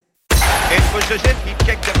looks as if he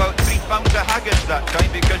kicked about 3 pounds of haggis that time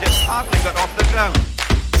because it hardly got off the ground.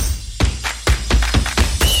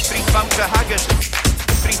 3 pounds of haggis,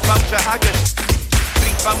 3 pounds of haggis, 3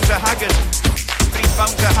 pounds of haggis, 3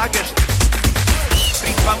 pounds of haggis,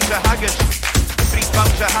 3 pounds of haggis, 3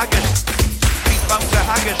 pounds of haggis, 3 pounds of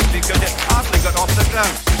haggis because it hardly got off the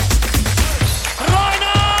ground.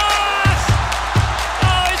 Reiners!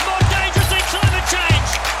 Oh, he's more dangerous than climate change!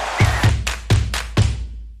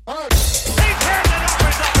 He turned it up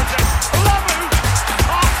his opposite. Lamu!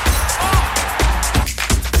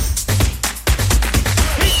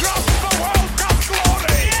 He drops for World Cup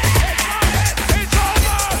glory! It's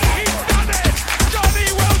over! He's done it! Johnny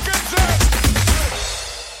Wilkinson!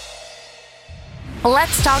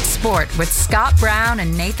 Let's talk sport with Scott Brown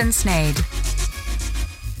and Nathan Snade.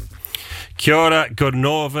 Kia ora, good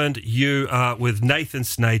northern. You are with Nathan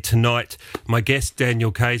Snade tonight. My guest,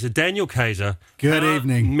 Daniel Kaiser. Daniel Kaiser. Good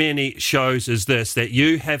evening. Many shows as this that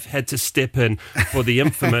you have had to step in for the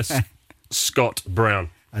infamous Scott Brown.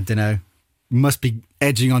 I don't know. Must be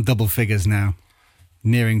edging on double figures now.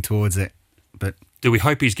 Nearing towards it. But Do we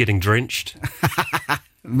hope he's getting drenched?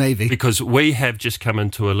 maybe. Because we have just come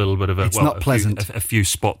into a little bit of a few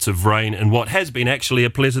spots of rain in what has been actually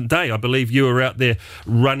a pleasant day. I believe you were out there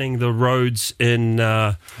running the roads in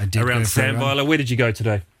around Sandveiler. Where did you go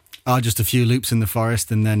today? Just a few loops in the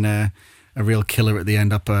forest and then a real killer at the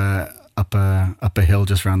end up a hill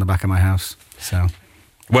just around the back of my house. So,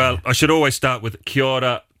 well, I should always start with Kia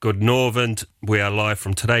ora, good northern. We are live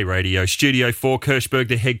from Today Radio, Studio 4, Kirchberg,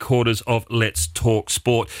 the headquarters of Let's Talk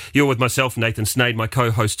Sport. You're with myself, Nathan Snade. My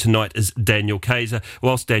co-host tonight is Daniel Kaiser.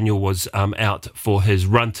 Whilst Daniel was out for his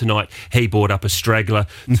run tonight, he brought up a straggler.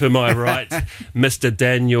 To my right, Mr.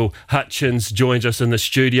 Daniel Hutchines joins us in the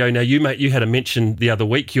studio. Now, you had a mention the other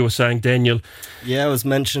week. You were saying, Daniel... Yeah, it was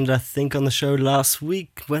mentioned, I think, on the show last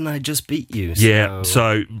week when I just beat you. Yeah,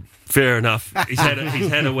 so... Fair enough. He's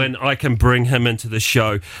had a win. I can bring him into the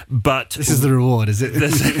show, but this is the reward, is it?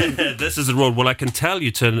 This is the reward. Well, I can tell you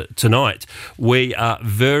tonight we are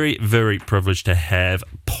very, very privileged to have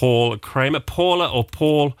Paule Kremer, Paul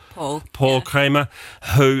Kremer,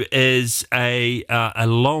 who is a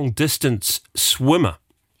long distance swimmer.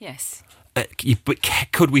 Yes. But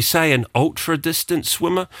could we say an ultra distance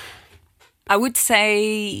swimmer? I would say,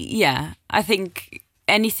 yeah. I think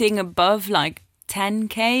anything above like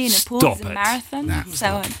 10k in a pool is a marathon. Nah,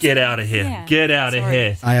 so get out of here. Yeah. Get out of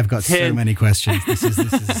here. I have got so many questions. This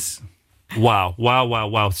is Wow.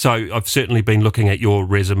 So I've certainly been looking at your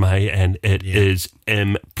resume and it is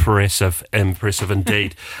impressive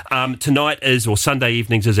indeed. Tonight Sunday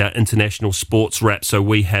evenings is our international sports wrap, so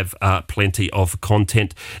we have plenty of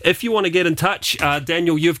content. If you want to get in touch,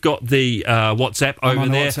 Daniel, you've got the WhatsApp over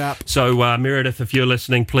there. WhatsApp. So Meredith, if you're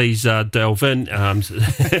listening, please delve in as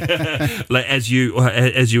you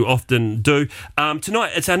often do.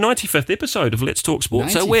 Tonight it's our 95th episode of Let's Talk Sport,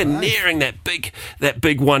 95. So we're nearing that big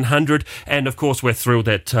 100. And of course, we're thrilled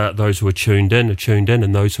that those who are tuned in,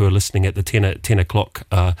 and those who are listening at the 10 o'clock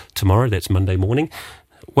tomorrow, that's Monday morning.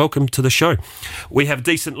 Welcome to the show. We have a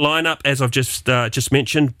decent lineup, as I've just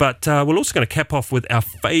mentioned, but we're also going to cap off with our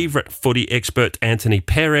favourite footy expert, Anthony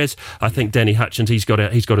Perez. I think Danny Hutchines, he's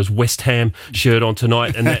got his West Ham shirt on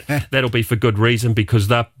tonight, and that'll be for good reason because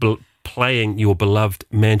they're playing your beloved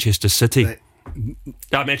Manchester City.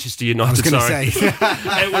 Manchester United. I was going to say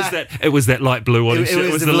it was that light blue on his shirt.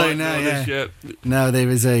 It was the light blue on his shirt. No, there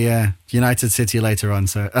is a United City later on.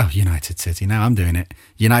 So United City. Now I'm doing it.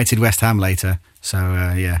 United West Ham later. So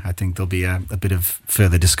I think there'll be a bit of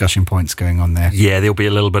further discussion points going on there. Yeah, there'll be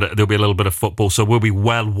a little bit of football. So we'll be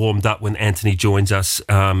well warmed up when Anthony joins us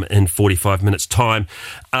in 45 minutes time.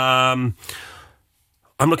 I'm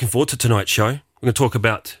looking forward to tonight's show. We're going to talk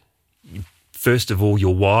about. First of all,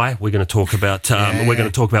 your why. We're going to talk about we're going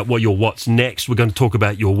to talk about what your what's next. We're going to talk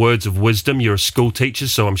about your words of wisdom. You're a school teacher,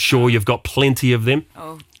 so I'm sure you've got plenty of them.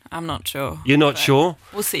 Oh, I'm not sure. You're not sure?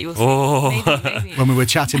 We'll see. Oh. Maybe. When we were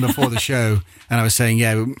chatting before the show, and I was saying,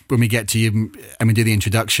 when we get to you and we do the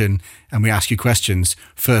introduction and we ask you questions,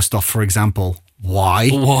 first off, for example, why?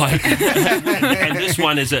 And this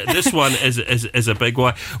one is a big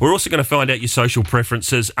why. We're also going to find out your social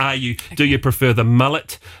preferences. Do you prefer the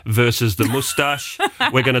mullet versus the moustache?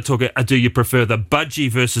 We're going to talk. Do you prefer the budgie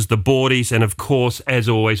versus the boardies? And of course, as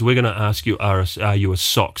always, we're going to ask you: Are you a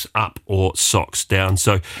socks up or socks down?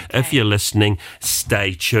 So if you're listening,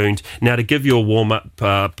 stay tuned. Now, to give you a warm up,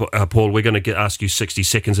 Paul, we're going to ask you 60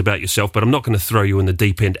 seconds about yourself, but I'm not going to throw you in the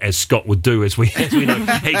deep end as Scott would do, as we know.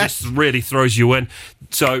 He just really throws you win.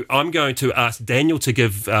 So I'm going to ask Daniel to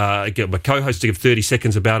get my co-host to give 30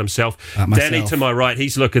 seconds about himself. Danny to my right,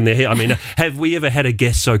 he's looking there. I mean, have we ever had a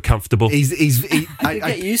guest so comfortable? I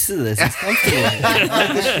get used to this. It's comfortable.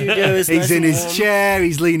 The studio is he's nice in and his warm. chair.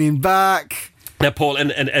 He's leaning back. Now, Paul,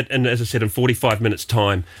 and as I said, in 45 minutes'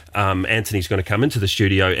 time, Anthony's going to come into the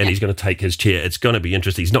studio and he's going to take his chair. It's going to be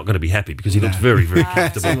interesting. He's not going to be happy because he looks very, very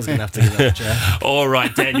comfortable. Someone's going to have to get that chair. All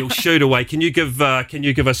right, Daniel, shoot away. Can you give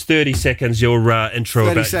us 30 seconds your intro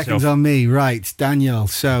 30 about seconds yourself? on me. Right, Daniel.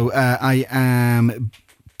 So I am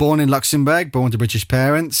born in Luxembourg, born to British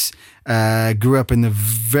parents. Grew up in the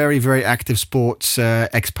very, very active sports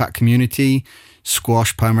expat community.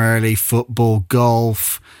 Squash primarily, football,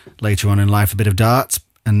 golf, later on in life a bit of darts,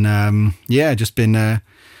 and just been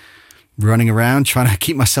running around trying to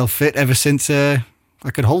keep myself fit ever since I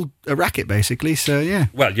could hold a racket, basically. So yeah.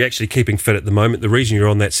 Well, you're actually keeping fit at the moment. The reason you're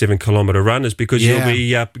on that 7-kilometre run is because you'll be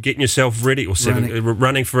getting yourself ready, or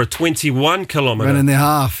running for a 21-kilometre. Running the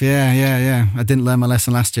half, yeah. I didn't learn my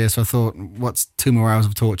lesson last year, so I thought, what's 2 more hours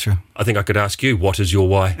of torture? I think I could ask you, what is your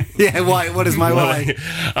why? Yeah, why? What is my why?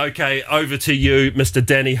 Okay, over to you, Mr.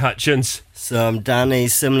 Danny Hutchines. So I'm Danny,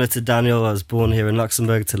 similar to Daniel. I was born here in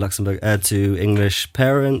Luxembourg to English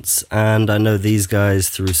parents, and I know these guys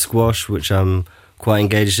through squash, which I'm quite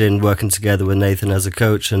engaged in, working together with Nathan as a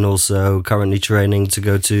coach, and also currently training to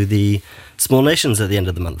go to the Small Nations at the end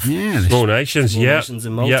of the month. Yeah, Small Nations, Small Nations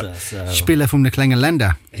in Malta. Yep. So. Spieler from the Kleine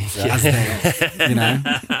Länder. You know.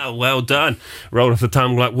 Well done. Rolled off the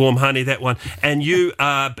tongue like warm honey, that one. And you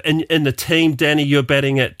in the team, Danny, you're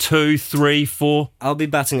batting at 2, 3, 4. I'll be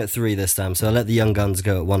batting at 3 this time, so I'll let the young guns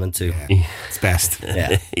go at 1 and 2. Yeah. It's best.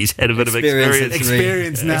 Yeah. He's had a bit of experience.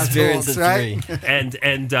 Experience now, Experience talks, at 3. right?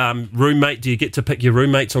 And roommate, do you get to pick your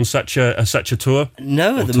roommates on such a tour?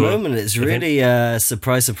 No, at the moment it's really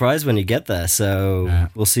surprise when you get there. So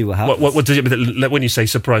we'll see what happens. What did you, when you say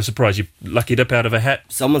surprise, you lucky dip out of a hat?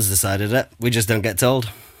 Someone's decided it. We just don't get told.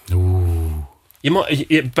 Ooh. You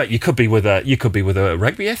might, but you could be with a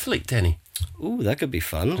rugby athlete, Danny. Ooh, that could be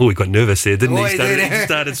fun. Oh, he got nervous there, didn't he? He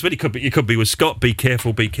Started sweaty. You could be with Scott. Be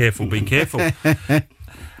careful.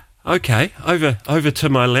 Okay, over to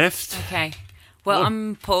my left. Okay. Well,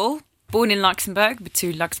 I'm Paul, born in Luxembourg, but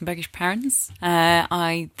to Luxembourgish parents.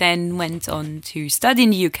 I then went on to study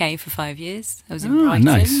in the UK for 5 years. I was in Brighton.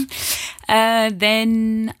 Nice.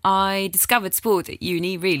 Then I discovered sport at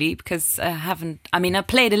uni, really, because I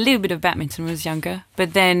played a little bit of badminton when I was younger,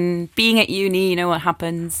 but then being at uni, you know what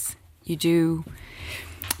happens? You do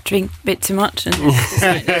drink a bit too much and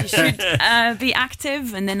decide that you should be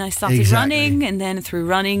active, and then I started running, and then through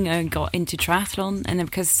running I got into triathlon, and then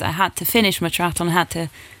because I had to finish my triathlon I had to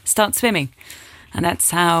start swimming, and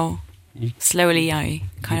that's how slowly I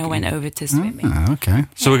kind of went over to swimming. Oh, okay.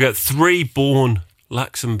 So we got 3 born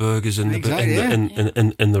Luxembourgers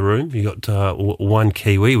in the room. You got 1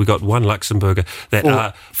 Kiwi. We got 1 Luxembourger.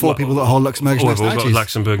 Four people that hold Luxembourgish nationalities. We've got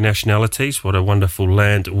Luxembourg nationalities. What a wonderful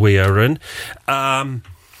land we are in.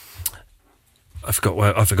 I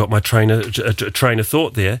forgot my train of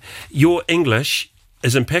thought there. Your English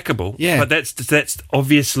is impeccable. Yeah, but that's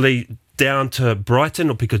obviously down to Brighton,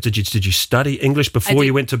 or because did you study English before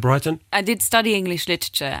you went to Brighton? I did study English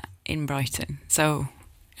literature in Brighton, so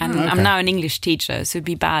I'm now an English teacher, so it'd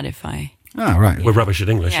be bad if I. Oh, right. We're rubbish at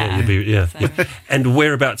English. Yeah. And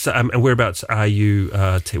whereabouts are you?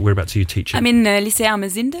 Whereabouts are you teaching? I'm in Lycée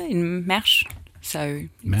Armezinde in Mersch. So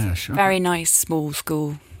very nice small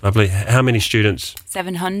school. Lovely. How many students?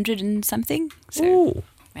 700 and something. So, ooh.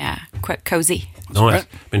 Yeah, quite cosy. Nice. I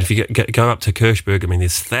mean, if you go up to Kirchberg, I mean,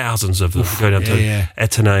 there's thousands of them. Go down to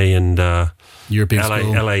Atenay and European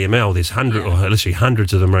school. LAML. There's literally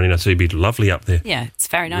hundreds of them running. So it'd be lovely up there. Yeah, it's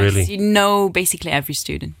very nice. Really? You know basically every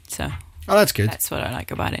student. So. Oh, that's good. That's what I like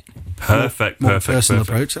about it. Perfect. More personal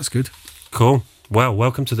approach. That's good. Cool. Well,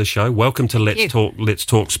 welcome to the show. Welcome to Let's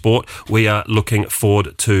Talk Sport. We are looking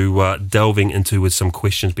forward to delving into with some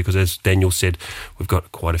questions because, as Daniel said, we've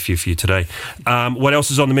got quite a few for you today. What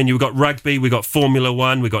else is on the menu? We've got rugby, we've got Formula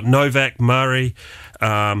One, we've got Novak, Murray,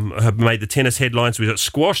 have made the tennis headlines. We've got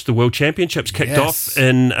squash, the World Championships kicked off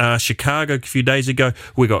in Chicago a few days ago.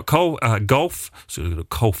 We got golf. So we've got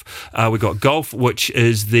golf. We got golf, which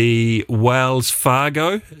is the Wells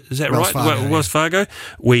Fargo. Is that right? Wells Fargo.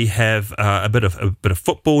 We have a bit of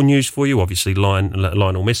football news for you. Obviously,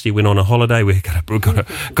 Lionel Messi went on a holiday. We've got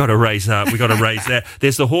to raise up. We've got to raise that.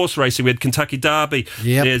 There's the horse racing. We had Kentucky Derby.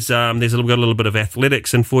 Yep. There's a little bit of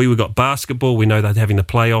athletics in for you. We've got basketball. We know they're having the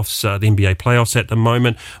playoffs, the NBA playoffs at the moment.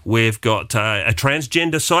 moment. We've got a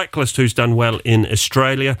transgender cyclist who's done well in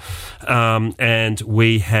Australia, and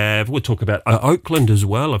we'll talk about Oakland as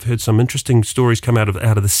well. I've heard some interesting stories come out of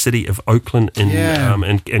the city of Oakland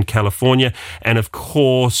in California, and of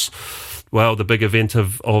course, well, the big event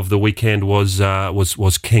of the weekend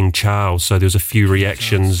was King Charles. So there was a few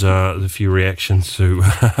reactions to.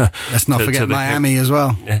 Let's not forget Miami as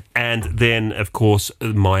well. And then, of course,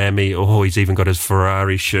 Miami. Oh, he's even got his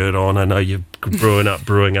Ferrari shirt on. I know you're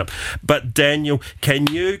brewing up. But Daniel, can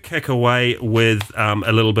you kick away with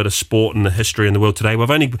a little bit of sport and the history in the world today? We've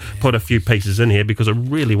only put a few pieces in here because I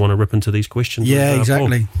really want to rip into these questions. Yeah,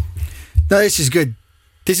 exactly. No, this is good.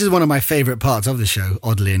 This is one of my favourite parts of the show,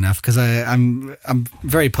 oddly enough, because I'm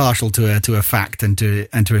very partial to a fact and to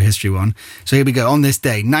a history one. So here we go. On this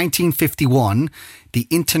day, 1951, the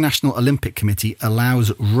International Olympic Committee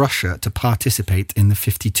allows Russia to participate in the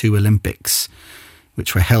 52 Olympics,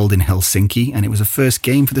 which were held in Helsinki, and it was a first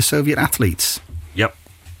game for the Soviet athletes. Yep.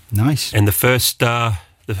 Nice. And the first,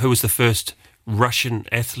 who was the first Russian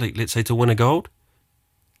athlete, let's say, to win a gold?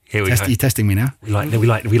 Here we go. You're testing me now. We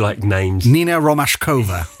like names. Nina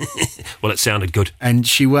Romashkova. Well, it sounded good. And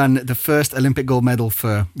she won the first Olympic gold medal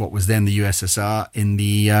for what was then the USSR in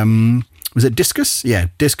the, was it discus? Yeah,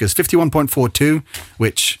 discus, 51.42,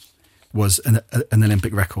 which was an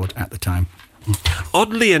Olympic record at the time.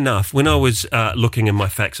 Oddly enough, when I was looking in my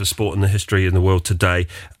facts of sport and the history in the world today,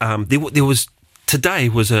 today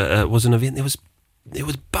was an event. It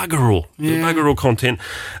was bugger all. Bugger all content.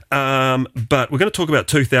 But we're going to talk about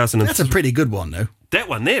 2003. That's a pretty good one, though. That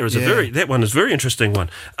one there is that one is a very interesting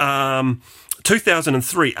one.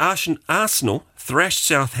 2003, Arsenal thrashed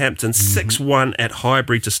Southampton 6-1 at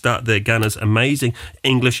Highbury to start their Gunners' amazing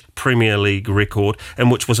English Premier League record,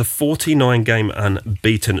 and which was a 49-game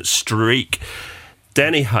unbeaten streak.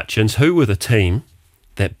 Danny Hutchines, who were the team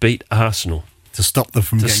that beat Arsenal to stop them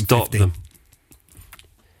from getting 50? Them.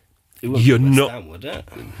 You're not.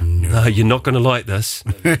 No, you're not going to like this.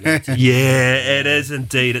 Yeah, it is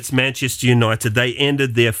indeed. It's Manchester United. They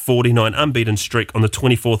ended their 49 unbeaten streak on the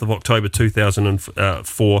 24th of October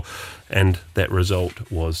 2004, and that result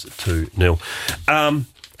was 2-0.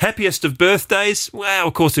 Happiest of birthdays? Well,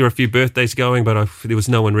 of course, there are a few birthdays going, but there was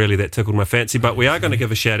no one really that tickled my fancy. But we are going to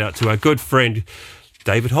give a shout out to our good friend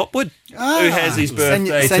David Hopwood, who has his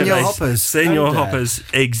birthday today. Senor Hoppers. Senor Hoppers.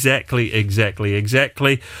 Exactly.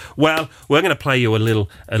 Well, we're going to play you a little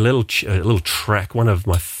track, one of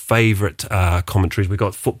my favourite commentaries. We've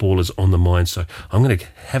got footballers on the mind, so I'm going to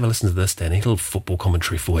have a listen to this, Danny. A little football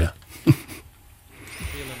commentary for you.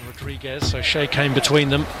 Rodriguez, so Shea came between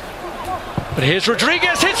them. But here's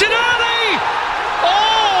Rodriguez, hits it early!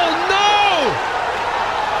 Oh no!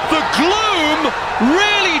 The gloom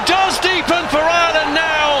really does deepen for Ireland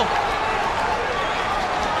now.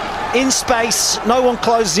 In space, no one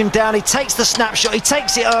closes him down. He takes the snapshot, he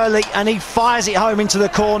takes it early, and he fires it home into the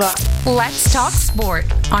corner. Let's talk sport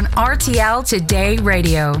on RTL Today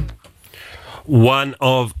Radio. One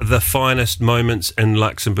of the finest moments in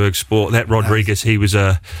Luxembourg sport. That Rodriguez, he was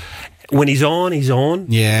when he's on, he's on.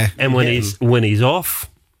 Yeah. And when he's off,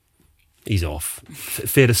 he's off.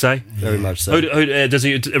 Fair to say. Very much so. Does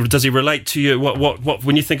he relate to you? What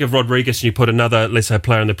when you think of Rodriguez and you put another, let's say,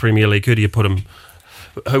 player in the Premier League, who do you put him?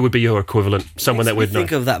 Who would be your equivalent? Someone that would know.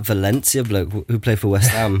 Think of that Valencia bloke who played for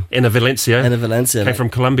West Ham. In a Valencia. Came from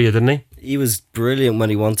Colombia, didn't he? He was brilliant when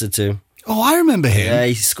he wanted to. Oh, I remember him. Yeah,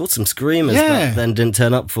 he scored some screamers, but then didn't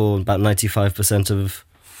turn up for about 95% of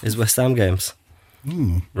his West Ham games.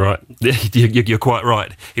 Right, you're quite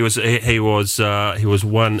right. He was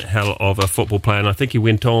one hell of a football player, and I think he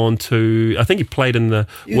went on to. I think he played in the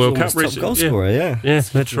World Cup. Top goal scorer, yeah. Yeah,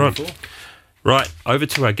 that's right. Right, over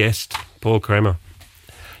to our guest, Paule Kremer.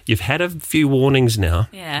 You've had a few warnings now.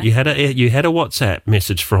 Yeah. You had a WhatsApp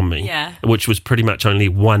message from me, which was pretty much only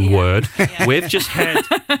one word. Yeah.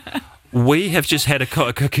 We have just had a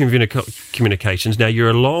communications. Now, you're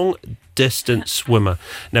a long-distance swimmer.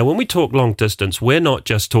 Now, when we talk long-distance, we're not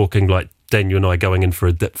just talking like Daniel and I going in for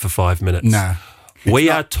a dip for 5 minutes. No.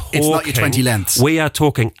 It's not your 20 lengths. We are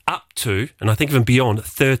talking up to, and I think even beyond,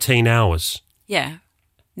 13 hours. Yeah.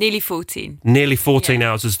 Nearly 14. Nearly 14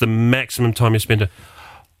 hours is the maximum time you spend.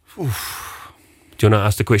 Do you want to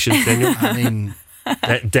ask the question, Daniel? I mean...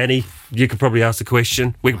 Danny, you could probably ask the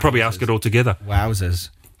question. We could probably ask it all together. Wowzers.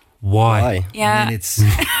 Why? Yeah.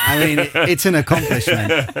 I mean, it's an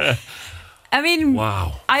accomplishment. I mean,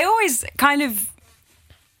 wow. I always kind of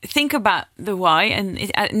think about the why,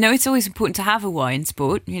 and I know it's always important to have a why in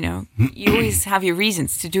sport. You know, you always have your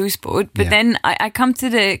reasons to do sport, but then I come to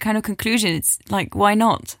the kind of conclusion: it's like, why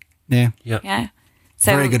not? Yeah. Yeah.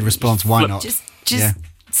 So very good response. Why not? Just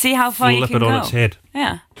See how far you can flip it go. on its head.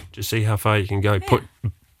 Yeah. Just see how far you can go.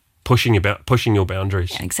 Pushing your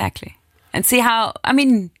boundaries. Yeah, exactly. And see how, I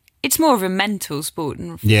mean, it's more of a mental sport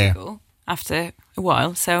than physical after a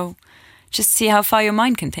while. So just see how far your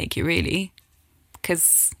mind can take you, really.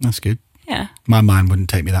 Because That's good. Yeah. My mind wouldn't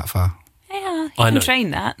take me that far. Yeah, you can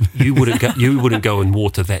train that. You wouldn't go in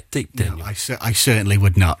water that deep, Daniel. No, I certainly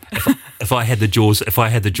would not. If I had the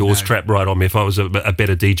jaws trap right on me, if I was a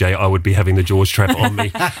better DJ, I would be having the jaws trap on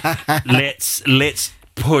me. Let's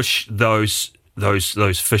push those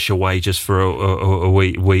fish away just for a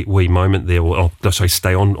wee moment there. Or sorry,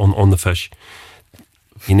 stay on the fish.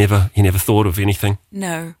 You never thought of anything?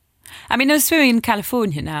 No. I mean, I was swimming in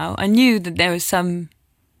California now. I knew that there were some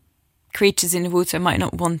creatures in the water I might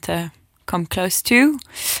not want to come close to.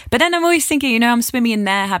 But then I'm always thinking, I'm swimming in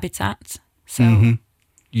their habitat. So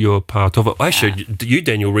You're part of it. I showed you,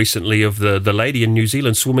 Daniel, recently of the lady in New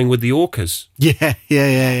Zealand swimming with the orcas.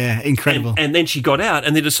 Yeah. Incredible. And then she got out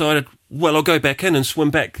and they decided, well, I'll go back in and swim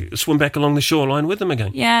back along the shoreline with them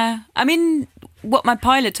again. Yeah. I mean, what my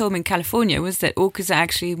pilot told me in California was that orcas are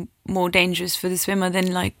actually more dangerous for the swimmer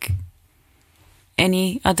than like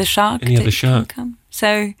any other shark. Can come.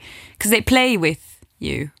 So, because they play with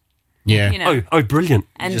you. Yeah. Oh, brilliant.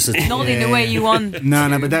 And not in the way you want.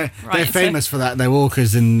 No, but they're famous for that. They're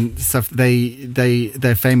orcas and stuff.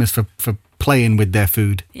 They're famous for playing with their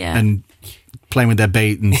food and playing with their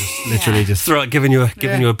bait and literally just giving you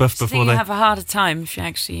a buff before they have a harder time if you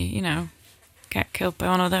actually get killed by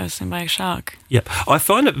one of those and by a shark. Yep. I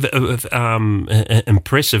find it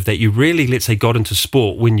impressive that you really, let's say, got into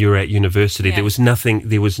sport when you were at university. Yeah. There was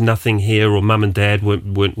nothing here, or mum and dad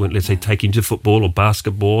weren't let's say, taking you to football or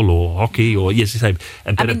basketball or hockey or, yes, say,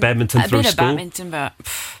 a bit of badminton through school. A bit of badminton, but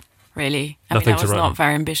really, I was not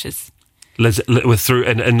very ambitious.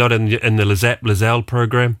 And not in the Lazelle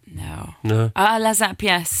program? No. Lazap,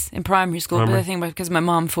 yes, in primary school. But I think because my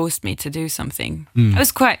mom forced me to do something. I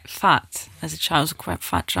was quite fat as a child. I was a quite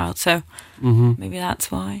fat child, so maybe that's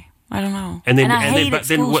why. I don't know. And then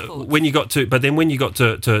when you got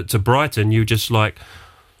to Brighton, you just like.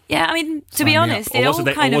 Yeah, I mean, to be honest, was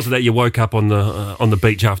it that you woke up on the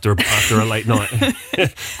beach after a late night?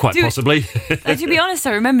 Quite possibly. To be honest,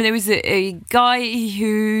 I remember there was a guy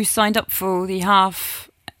who signed up for the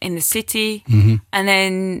half in the city, and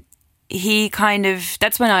then he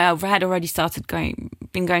that's when I had already started going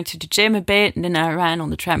to the gym a bit, and then I ran on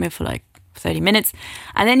the treadmill for like 30 minutes,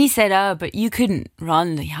 and then he said, "Oh, but you couldn't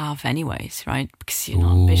run the half anyways, right? Because you're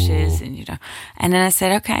not ambitious, and And then I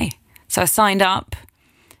said, "Okay," so I signed up.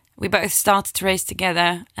 We both started to race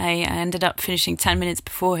together. I ended up finishing 10 minutes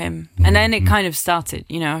before him. And then it kind of started,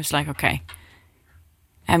 I was like, okay.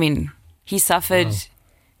 I mean, he suffered.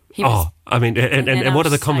 Wow. And what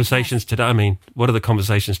are the conversations today? I mean, what are the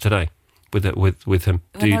conversations today with him?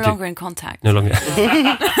 We're no longer in contact. No longer.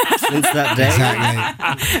 Since that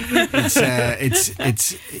day. Exactly.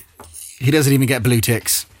 It's he doesn't even get blue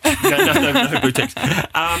ticks. No blue ticks.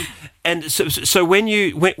 And so when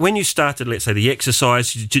you started, let's say, the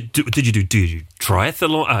exercise, did you do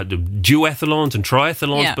triathlon, duathlons and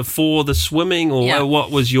triathlons before the swimming, or what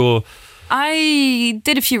was your? I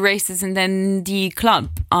did a few races, and then the club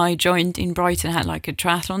I joined in Brighton had like a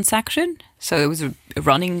triathlon section. So it was a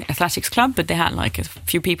running athletics club, but they had like a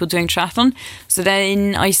few people doing triathlon. So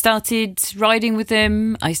then I started riding with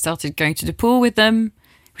them. I started going to the pool with them,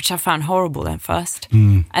 which I found horrible at first.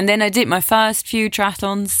 And then I did my first few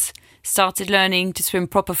triathlons. Started learning to swim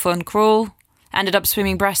proper fun crawl. Ended up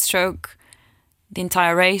swimming breaststroke the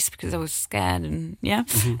entire race because I was scared and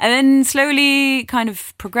And then slowly kind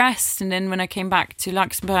of progressed. And then when I came back to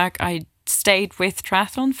Luxembourg, I stayed with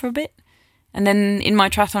triathlon for a bit. And then in my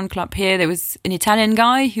triathlon club here, there was an Italian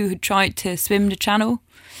guy who had tried to swim the channel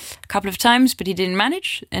a couple of times, but he didn't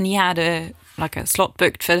manage. And he had a slot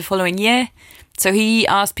booked for the following year. So he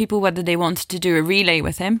asked people whether they wanted to do a relay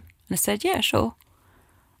with him. And I said, yeah, sure.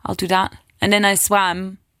 I'll do that. And then I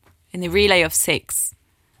swam in the relay of 6.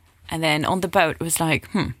 And then on the boat, it was like,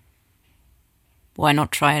 why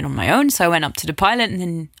not try it on my own? So I went up to the pilot and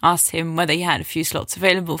then asked him whether he had a few slots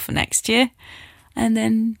available for next year. And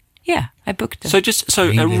then, I booked them.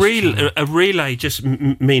 So a relay, just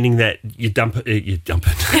meaning that you dump it.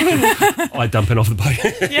 I dump it off the boat.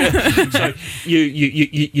 So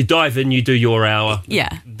you dive in, you do your hour.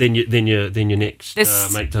 Yeah. Then your next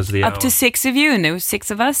mate does the hour. Up to 6 of you, and there was 6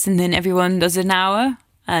 of us, and then everyone does an hour,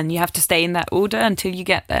 and you have to stay in that order until you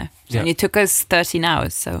get there. And it took us 13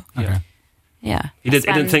 hours. So He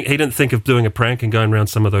didn't think of doing a prank and going around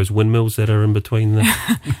some of those windmills that are in between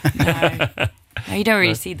the. No, you don't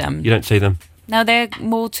really see them. You don't see them. No, they're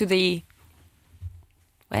more to the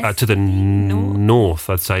West? To the north,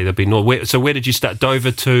 I'd say. There'd be north. So where did you start?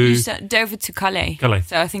 Dover to Calais. Calais.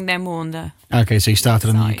 So I think they're more on the... Okay, so you started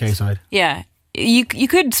on the UK side. Yeah. You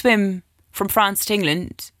could swim from France to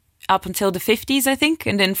England up until the 50s, I think,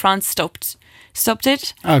 and then France stopped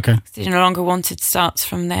it. Okay. They no longer wanted starts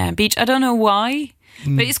from their beach. I don't know why,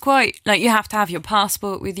 but it's quite like you have to have your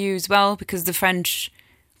passport with you as well, because the French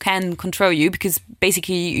can control you, because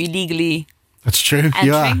basically you illegally... That's true.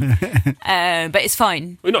 Entering. Yeah. But it's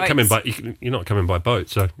fine. You're not coming by. You're not coming by boat,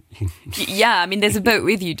 so. Yeah, I mean, there's a boat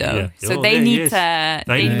with you though, so they need to.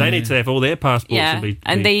 They need to have all their passports. Yeah,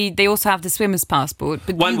 and they also have the swimmer's passport.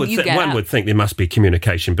 But one would think there must be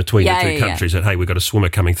communication between the two countries that hey, we've got a swimmer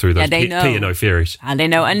coming through those P&O ferries, and they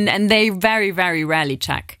know, and they very very rarely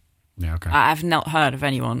check. Yeah, okay. I've not heard of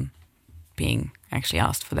anyone being actually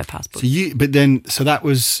asked for their passport. So you did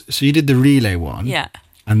the relay one. Yeah.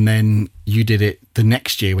 And then you did it the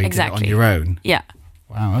next year when you did it on your own. Yeah.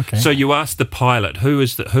 Wow. Okay. So you asked the pilot. Who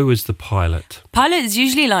is the pilot? Pilot is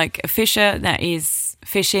usually like a fisher that is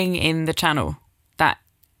fishing in the channel, that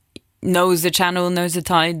knows the channel, knows the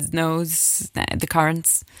tides, knows the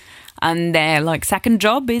currents, and their like second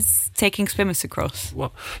job is taking swimmers across.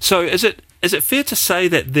 Well, so is it fair to say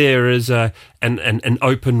that there is an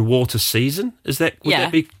open water season? Would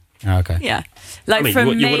that be? Oh, okay. Yeah, like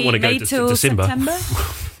from May till December. September.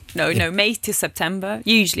 No, May to September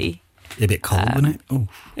usually. A bit cold, isn't it? Oh,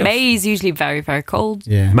 May is usually very very cold.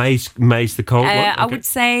 Yeah, May's the cold one. Okay. I would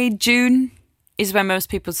say June is when most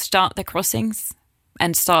people start their crossings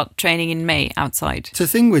and start training in May outside. It's a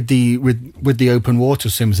thing with the open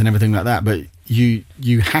water swims and everything like that, but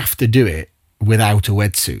you have to do it without a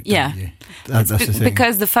wetsuit. Yeah, that's the thing.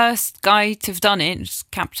 Because the first guy to have done it is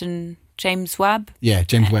Captain James Webb. Yeah,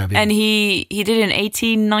 James Webb. Yeah. And he did it in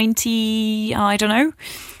 1890, I don't know.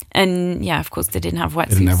 And yeah, of course, they didn't have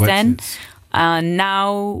wetsuits then.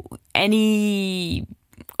 Now, any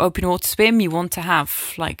open water swim, you want to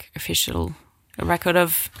have like a record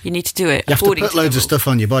of, you need to do it. You have to put loads of stuff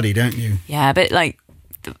on your body, don't you? Yeah, but like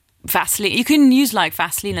Vaseline, you can use like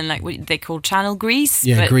Vaseline and like what they call channel grease.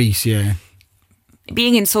 Yeah, grease, yeah.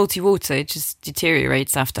 Being in salty water, it just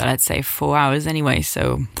deteriorates after, let's say, 4 hours anyway,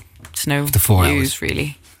 so... It's no use,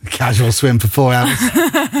 really. Casual swim for 4 hours.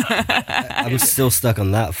 I'm still stuck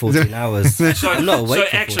on that 14 hours. I'm not awake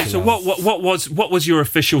for 14 hours. What was your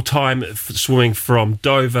official time swimming from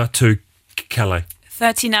Dover to Calais?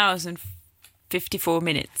 13 hours and 54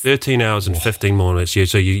 minutes. 13 hours and 15 minutes. Yeah,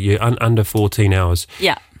 so you're under 14 hours.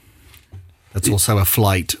 Yeah. That's also a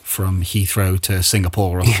flight from Heathrow to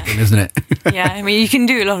Singapore or something, isn't it? Yeah, I mean you can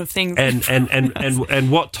do a lot of things.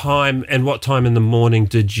 And what time in the morning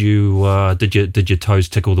did your toes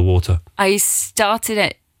tickle the water? I started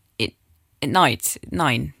at night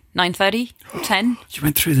 9:30, 10. You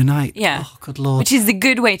went through the night. Yeah. Oh, good Lord. Which is the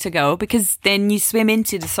good way to go, because then you swim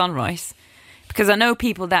into the sunrise. Because I know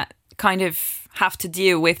people that kind of have to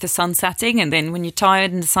deal with the sun setting, and then when you're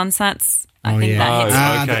tired and the sun sets, I think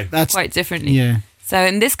that hits that's quite differently. Yeah. So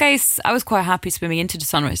in this case, I was quite happy swimming into the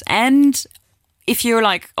sunrise. And if you're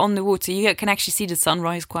like on the water, you can actually see the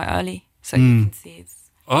sunrise quite early, so you can see it's.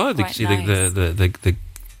 Oh, you can see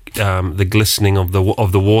the glistening of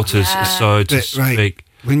the waters, so to speak.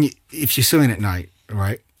 If you're swimming at night,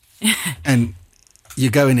 right, and you're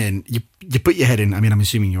going in, you put your head in. I mean, I'm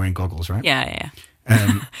assuming you're wearing goggles, right? Yeah.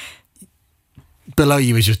 Below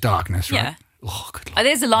you is just darkness, right? Yeah. Oh, good Lord.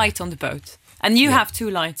 There's a light on the boat, and you have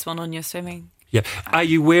two lights, one on your swimming. Yeah. Are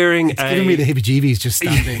you wearing it's giving me the heebie-jeebies just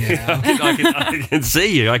standing there. I can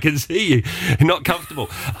see you. I can see you. Not comfortable.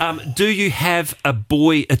 Do you have a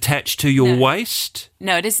buoy attached to your waist?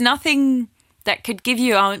 No, there's nothing that could give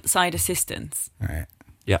you outside assistance. Right.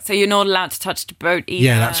 Yeah. So you're not allowed to touch the boat either.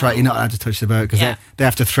 Yeah, that's right. You're not allowed to touch the boat because they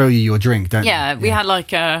have to throw you your drink, don't they? Yeah, we had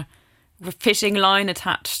like a fishing line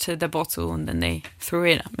attached to the bottle, and then they threw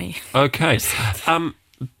it at me. Okay.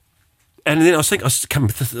 And then I was thinking, I'm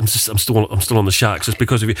still on the sharks just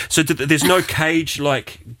because of you. So there's no cage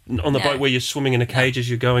like on the boat where you're swimming in a cage as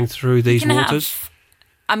you're going through these waters?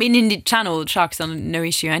 In the channel, sharks are no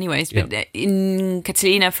issue anyways, but in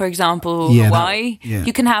Catalina, for example, Hawaii,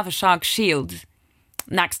 you can have a shark shield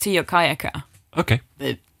next to your kayaker. Okay.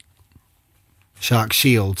 Shark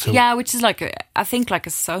shield. So. Yeah, which is I think like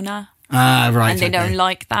a sonar. Ah, right. And they don't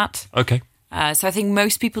like that. Okay. So I think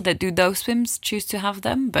most people that do those swims choose to have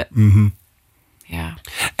them, but yeah.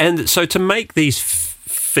 And so to make these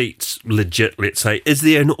feats legit, let's say, is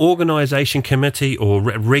there an organisation committee or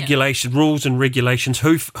regulation rules and regulations?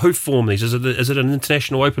 Who form these? Is it an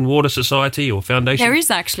international open water society or foundation? There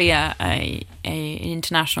is actually an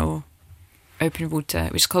international open water,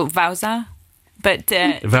 which is called VAUSA, But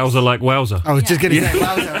Wowzer like wowzer. I was just going to say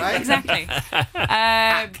wowzer, right? exactly.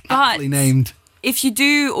 Aptly named. If you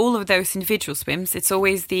do all of those individual swims, it's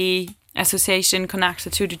always the association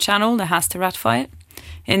connected to the channel that has to ratify it.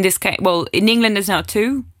 In this case, well, in England there's now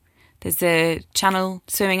 2. There's the Channel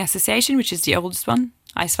Swimming Association, which is the oldest one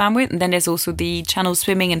I swam with, and then there's also the Channel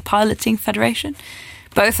Swimming and Piloting Federation.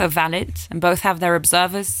 Both are valid, and both have their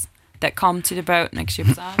observers that come to the boat and actually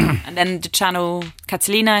observe. And then the Channel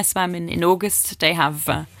Catalina I swam in August. They have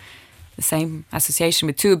the same association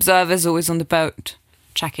with 2 observers always on the boat,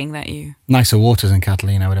 checking that you... Nicer waters in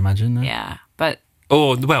Catalina, I would imagine. No? Yeah, but...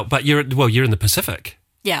 Oh, but you're in the Pacific.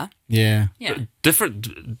 Yeah. Yeah. Different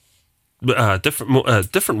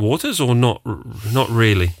waters, or not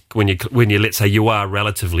really. When you let's say you are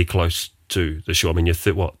relatively close to the shore. I mean, you're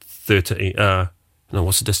 30. No,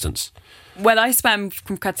 what's the distance? Well, I swam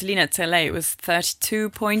from Catalina to LA. It was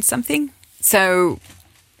 32 point something. So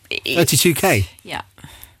 32k. Yeah.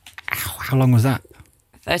 How long was that?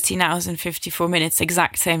 13 hours and 54 minutes,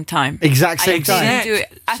 exact same time. Exact same time. Didn't do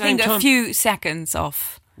it. I think a few seconds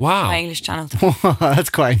off. Wow. My English Channel time. That's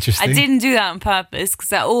quite interesting. I didn't do that on purpose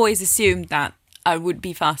because I always assumed that I would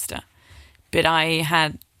be faster. But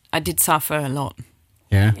I did suffer a lot.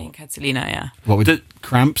 Yeah. In Catalina, yeah. What, with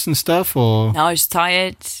cramps and stuff, or? No, I was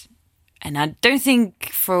tired. And I don't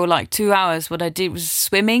think for like 2 hours what I did was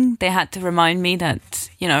swimming. They had to remind me that,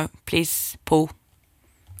 please, Paul,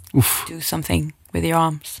 do something with your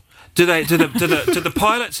arms. Do the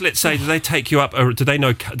pilots, let's say, do they take you up, or are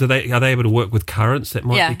they able to work with currents that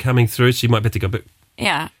might be coming through? So you might have to go a bit.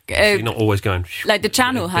 Yeah. So you're not always going. Like the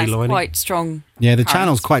channel has quite strong. Yeah, the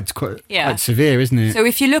currents. channel's quite severe, isn't it? So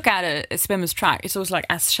if you look at a swimmer's track, it's always like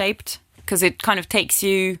S-shaped because it kind of takes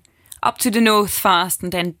you up to the north fast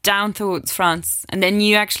and then down towards France, and then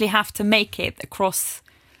you actually have to make it across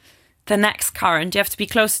the next current. You have to be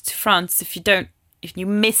closer to France. If you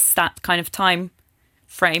miss that kind of time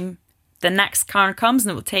frame, the next current comes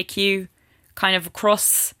and it will take you kind of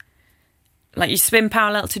across, like you swim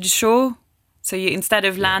parallel to the shore. So you, instead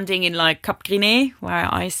of landing in like Cap Griné, where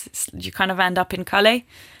you kind of end up in Calais,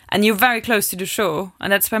 and you're very close to the shore,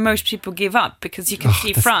 and that's where most people give up because you can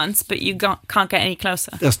see France, but you can't get any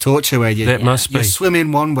closer. That's torture where you must be. You're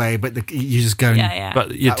swimming one way, but you just go.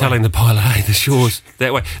 But you're telling the pilot, hey, the shore's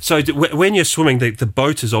that way. So when you're swimming, the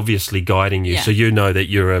boat is obviously guiding you, so you know that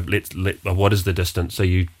you're what is the distance? So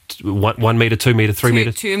you 1 meter, 2 meter, 3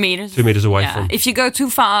 meters, 2 meters, 2 meters away from. If you go too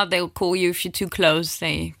far, they'll call you. If you're too close,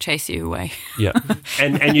 they chase you away. Yeah,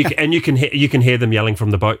 and you can hear them yelling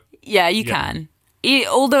from the boat. Yeah, you can.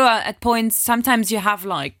 Although at points, sometimes you have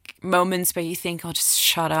like moments where you think, "Oh, just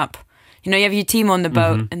shut up." You have your team on the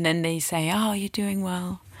boat, and then they say, "Oh, you're doing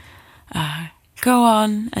well. Go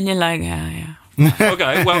on," and you're like, "Yeah."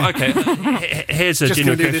 Okay, well, okay. Here's a just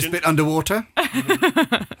general going to do question. this bit underwater.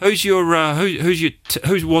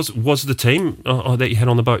 Who was the team that you had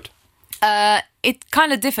on the boat? It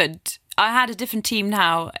kind of differed. I had a different team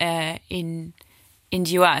now in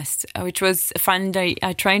the US, which was a friend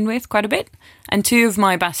I trained with quite a bit, and 2 of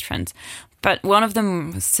my best friends. But one of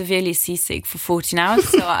them was severely seasick for 14 hours,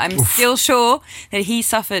 so I'm still sure that he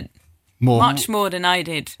suffered much more than I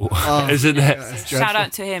did. Isn't that? Shout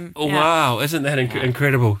out to him. Oh, wow, isn't that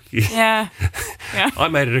incredible? Yeah. I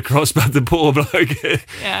made it across, but the poor bloke.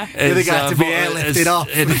 Yeah. They got to be airlifted off.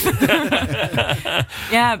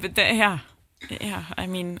 Yeah, but yeah, I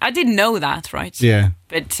mean, I didn't know that, right? Yeah.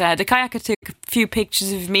 But the kayaker took a few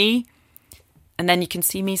pictures of me, and then you can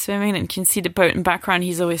see me swimming, and you can see the boat in the background.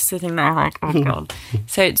 He's always sitting there like, oh, God.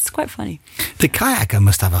 So it's quite funny. The kayaker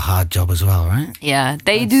must have a hard job as well, right? Yeah,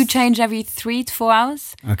 they do change every 3 to 4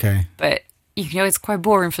 hours. Okay. But, it's quite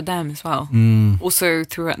boring for them as well. Also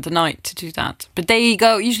throughout the night to do that. But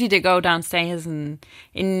usually they go downstairs, and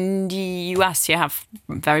in the US you have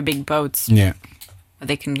very big boats. Yeah. Where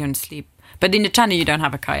they can go and sleep. But in the channel, you don't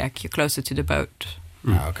have a kayak. You're closer to the boat.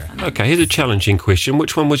 Oh, okay. Okay, here's a challenging question.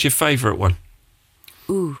 Which one was your favourite one?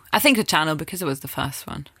 Ooh, I think the channel because it was the first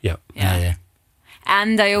one. Yeah. Yeah.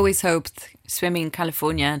 And I always hoped swimming in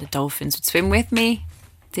California, the dolphins would swim with me.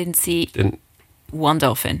 Didn't see one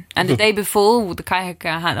dolphin. And the day before, the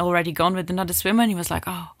kayaker had already gone with another swimmer, and he was like,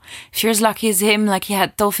 "Oh, if you're as lucky as him, like he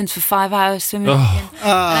had dolphins for 5 hours swimming with him."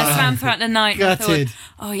 And I swam throughout the night. And I thought,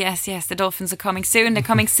 "Oh yes, the dolphins are coming soon. They're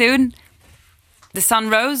coming soon." The sun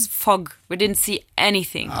rose, fog. We didn't see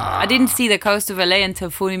anything. I didn't see the coast of LA until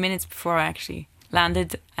 40 minutes before I actually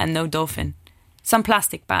landed, and no dolphin. Some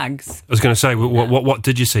plastic bags. I was going to say, what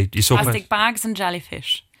did you see? You saw plastic bags and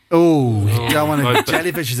jellyfish. Oh,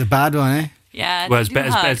 jellyfish is a bad one, eh? Yeah, Well,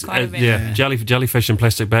 jellyfish and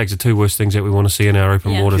plastic bags are two worst things that we want to see in our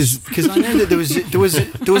open waters. Because I know that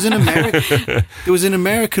there was an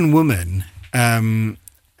American woman.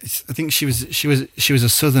 I think she was a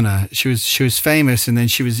Southerner. She was famous, and then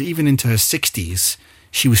she was even into her 60s.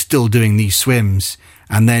 She was still doing these swims,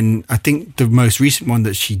 and then I think the most recent one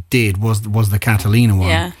that she did was the Catalina one.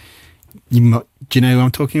 Yeah. Do you know who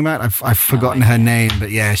I'm talking about? I've forgotten her name,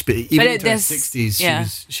 but yeah, even into her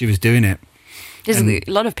 60s, she was doing it. There's a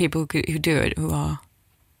lot of people who do it who are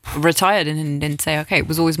retired and then say, okay, it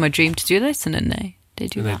was always my dream to do this, and then they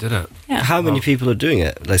do that. They did it. Yeah. How many people are doing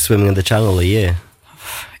it, like swimming in the channel a year?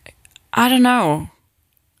 I don't know.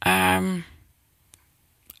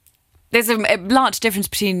 There's a large difference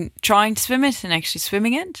between trying to swim it and actually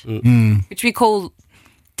swimming it, which we call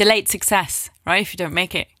delayed success, right? If you don't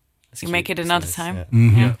make it, you make it another time. Yeah.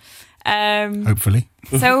 Mm-hmm. Yeah. Hopefully.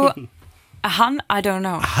 So, I don't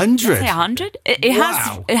know. 100? Let's say 100?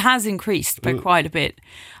 It has increased by quite a bit.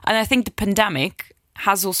 And I think the pandemic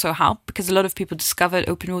has also helped because a lot of people discovered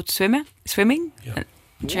open water swimming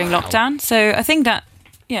during lockdown. So I think that,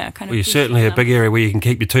 kind of... Well, you're certainly a big area where you can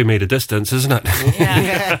keep your 2 metre distance, isn't it?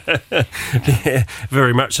 Yeah. Yeah,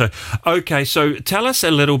 very much so. Okay, so tell us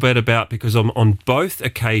a little bit about, because on both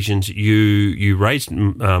occasions you raised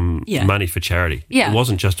money for charity. Yeah. It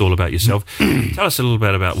wasn't just all about yourself. Tell us a little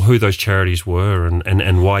bit about who those charities were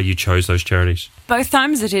and why you chose those charities. Both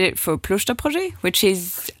times I did it for Project, which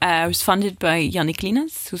was funded by Yannick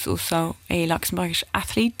Linas, who's also a Luxembourgish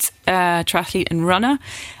athlete, triathlete and runner.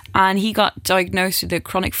 And he got diagnosed with a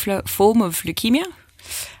chronic form of leukemia.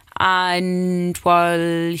 And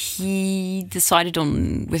while he decided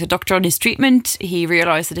with a doctor on his treatment, he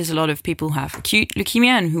realized that there's a lot of people who have acute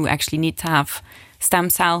leukemia and who actually need to have stem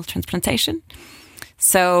cell transplantation.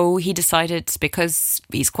 So he decided, because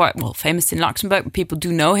he's quite famous in Luxembourg, people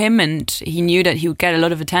do know him, and he knew that he would get a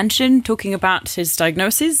lot of attention talking about his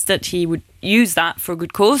diagnosis, that he would use that for a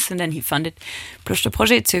good cause. And then he funded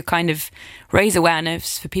Project to kind of raise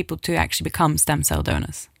awareness for people to actually become stem cell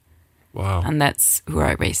donors. Wow. And that's who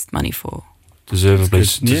I raised money for. Deservedly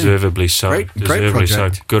so. Great Deservedly so.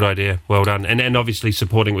 project. Good idea. Well done. And obviously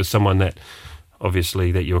supporting with someone that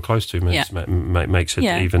you're close to makes it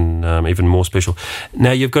even more special.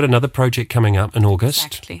 Now, you've got another project coming up in August.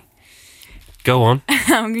 Exactly. Go on.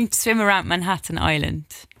 I'm going to swim around Manhattan Island.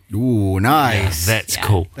 Ooh, nice. Yeah, that's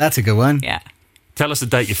cool. That's a good one. Yeah. Tell us the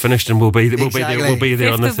date you finished, and we'll be there. Exactly. We'll be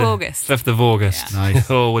there on the 5th of August. 5th of August. Yeah.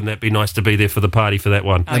 Nice. Oh, wouldn't that be nice to be there for the party for that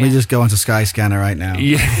one? Let me just go onto Skyscanner right now.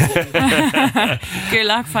 Yeah. Good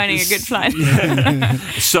luck finding a good flight.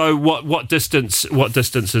 So what distance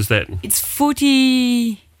is that? It's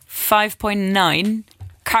 45.9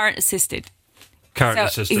 current assisted.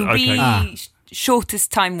 Assisted. It will Okay. be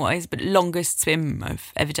shortest time wise, but longest swim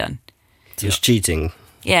I've ever done. It's cheating.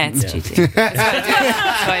 Yeah, it's cheating.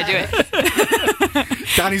 That's why I do it.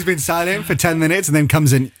 Danny's been silent for 10 minutes and then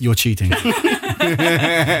comes in, you're cheating.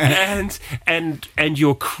 and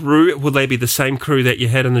your crew, will they be the same crew that you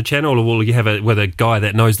had on the channel, or will you have a guy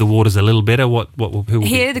that knows the waters a little better? Who will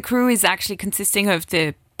Here, the crew is actually consisting of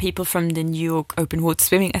the people from the New York Open Water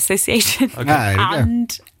Swimming Association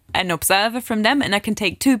and an observer from them, and I can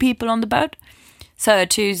take 2 people on the boat. So I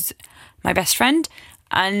choose my best friend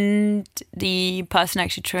and the person I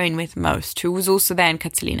actually train with most, who was also there in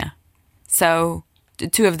Catalina. So the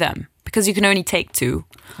 2 of them, because you can only take 2.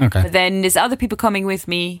 Okay. But then there's other people coming with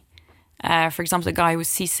me. For example, the guy who was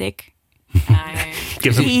seasick.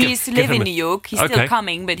 He used to live in New York. He's still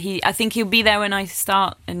coming, but I think he'll be there when I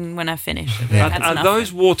start and when I finish. Are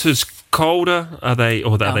those waters colder? Are they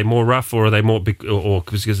more rough, or are they more big? Or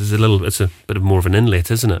because it's a bit of more of an inlet,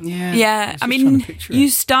 isn't it? Yeah. I mean, you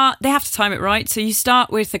start. They have to time it right. So you start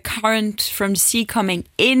with the current from the sea coming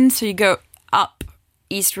in. So you go up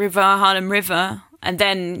East River, Harlem River, and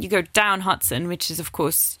then you go down Hudson, which is of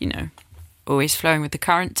course always flowing with the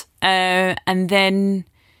current, and then.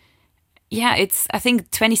 Yeah, it's, I think,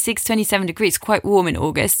 26, 27 degrees, quite warm in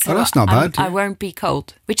August. So that's not bad. I won't be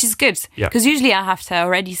cold, which is good. Because usually I have to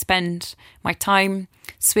already spend my time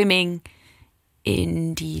swimming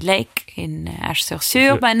in the lake in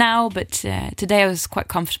Ache-sur-Sûre by now. But today I was quite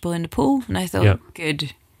comfortable in the pool, and I thought,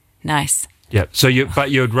 good, nice. Yeah,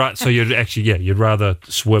 you'd rather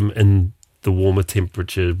swim in the warmer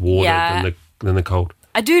temperature water than the cold.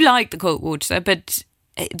 I do like the cold water, but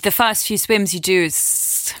the first few swims you do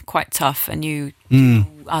is quite tough, and you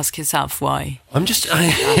ask yourself why.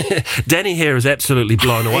 Danny here is absolutely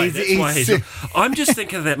blown away. I'm just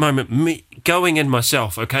thinking at that moment, me going in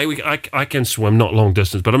myself. Okay, I can swim, not long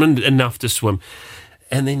distance, but I'm enough to swim.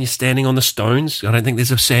 And then you're standing on the stones. I don't think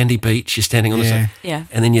there's a sandy beach. You're standing on the stone. Yeah.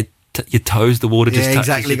 And then your toes. The water just touches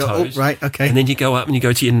exactly. your toes. Right, okay. And then you go up and you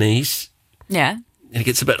go to your knees. Yeah. And it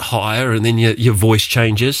gets a bit higher, and then your voice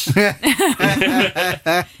changes. Yeah.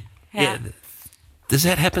 Does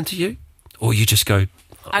that happen to you? Or you just go,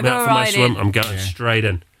 I'm I out go for my right swim, in. I'm going straight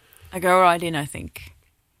in. I go right in, I think.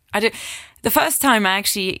 I do. The first time I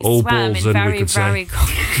actually All swam balls in in, we very, could say. very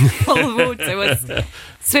cold water was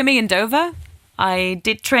swimming in Dover. I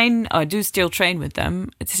do still train with them.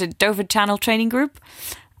 It's a Dover Channel training group.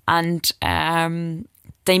 And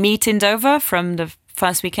they meet in Dover from the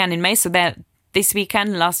first weekend in May. So this weekend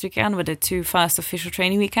and last weekend were the 2 first official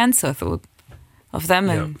training weekends. So I thought of them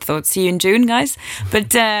and thought, see you in June, guys.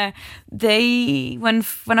 But when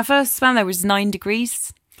I first swam, there was 9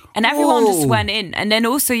 degrees. And everyone just went in. And then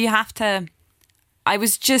also you have to... I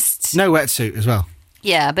was just... No wetsuit as well.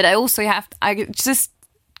 Yeah, but I just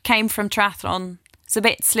came from triathlon. It's a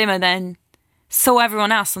bit slimmer than... Saw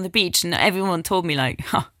everyone else on the beach and everyone told me like,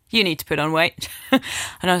 you need to put on weight.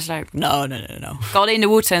 And I was like, no. Got in the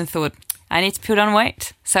water and thought, I need to put on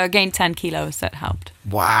weight. So I gained 10 kilos. That helped.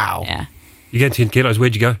 Wow. Yeah. You gained 10 kilos.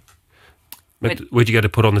 Where'd you go? Where'd you go to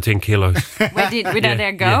put on the 10 kilos? Where did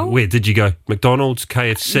I go? Yeah. Where did you go? McDonald's,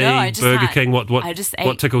 KFC, No, I just Burger had- King? What I just what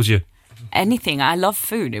ate. tickles you? Anything. I love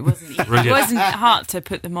food. It wasn't Brilliant. it wasn't hard to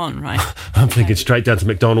put them on, right? I'm thinking straight down to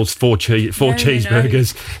McDonald's, four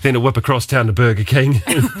cheeseburgers, then a whip across town to Burger King.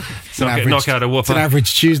 knock out a It's whopper. an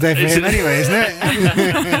average Tuesday for him anyway, isn't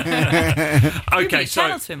it? Okay,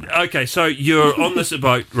 so you're on this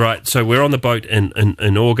boat, right? So we're on the boat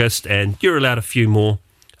in August, and you're allowed a few more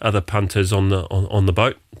other punters on the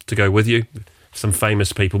boat to go with you. Some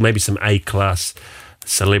famous people, maybe some A-class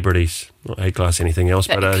celebrities, not A-class anything else,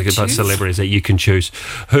 but celebrities that you can choose.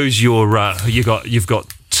 Who's your? You've got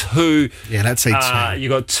 2. Yeah, let's say 2. You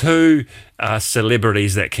got 2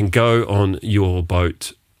 celebrities that can go on your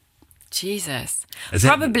boat. Jesus. Is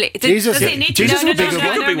that- Probably. Jesus, Does it need to Jesus no, would be no, good.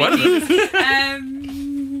 no, Could no, be one.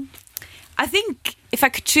 I think if I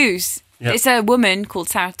could choose, Yep. there's a woman called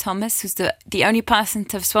Sarah Thomas who's the only person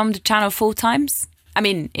to have swum the channel 4 times. I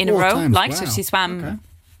mean, in a 4 row. times, So wow. she swam. Okay.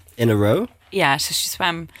 In a row? Yeah, so she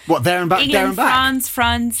swam. What, there and back, there and England, back?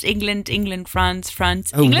 France, England, France,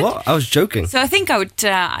 Oh, England. what? I was joking. So I think I would,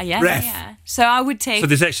 Ref. yeah. So I would take. So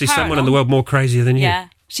there's actually her someone in the along. world more crazier than you. Yeah,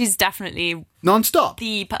 she's definitely Non-stop?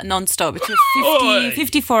 the non-stop. It Oi. was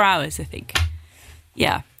 54 hours, I think.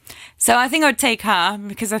 Yeah. So I think I would take her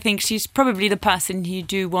because I think she's probably the person you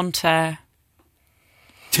do want to.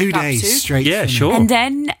 2 Up days to. straight. Yeah, swimming. sure. And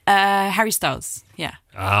then Harry Styles. Yeah.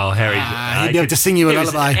 Oh, Harry! he'd be able to sing you a he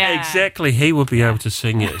was- lullaby. Yeah. Exactly, he would be able to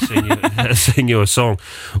sing you a song.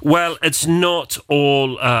 Well, it's not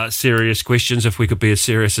all serious questions. If we could be as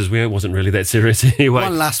serious as we are, it wasn't really that serious anyway.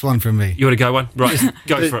 One last one from me. You want to go one? Right,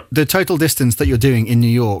 go for it. The total distance that you're doing in New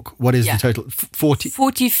York, what is Yeah. the total? 40?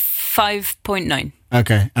 45.9.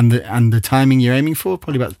 Okay. And the timing you're aiming for?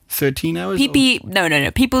 Probably about 13 hours?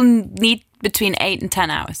 No. People need between 8 and 10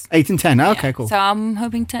 hours. 8 and 10. Okay, Yeah. cool. So I'm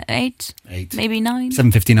hoping to 8. 8. Maybe 9.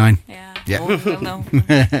 7:59. Yeah. Yeah. Oh, no.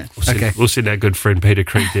 We'll send our good friend Peter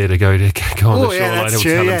Creek there to go on Oh, the yeah, shoreline. that's We'll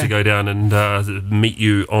true, tell yeah. him to go down and meet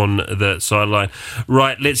you on the sideline.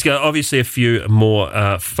 Right, let's go. Obviously, a few more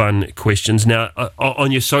fun questions. Now,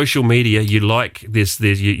 on your social media, you like this.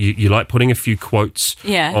 You like putting a few quotes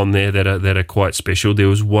on there that are quite special. There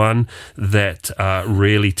was one that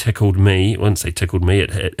really tickled me. I wouldn't say tickled me.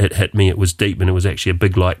 It hit me. It was deep, and it was actually a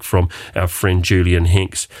big like from our friend Julian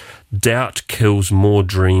Hanks. Doubt kills more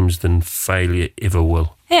dreams than failure ever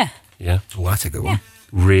will. Yeah. Yeah, Oh, that's a good one.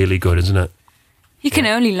 really good, isn't it? You can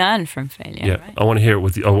only learn from failure, Yeah, right? I want to hear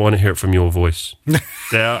it I want to hear it from your voice.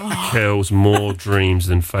 Doubt kills more dreams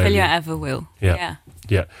than failure. Failure ever will. Yeah.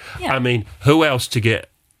 Yeah. I mean, who else to get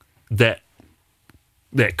that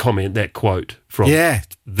comment, that quote from? Yeah,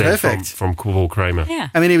 than perfect. from Paule Kremer. Yeah.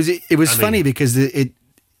 I mean, it was funny because it.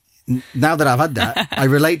 Now that I've had that, I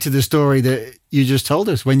relate to the story that you just told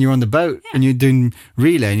us when you're on the boat and you're doing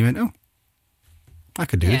relay and you went, oh, I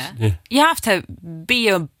could do this. Yeah. You have to be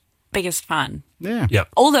your biggest fan. Yeah. Yeah.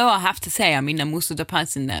 Although I have to say, I mean, I'm also the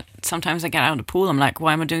person that sometimes I get out of the pool, I'm like,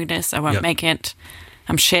 why am I doing this? I won't Yeah. make it.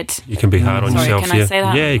 I'm shit. You can be hard on Sorry, yourself. can I yeah. say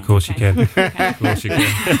that? Yeah, of course Okay. you can. Of course you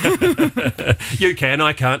can. You can,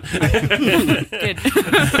 I can't. Good.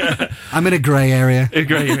 I'm in a grey area.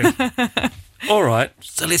 Great. All right,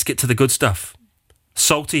 so let's get to the good stuff.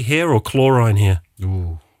 Salty hair or chlorine hair?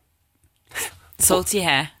 Ooh, Salty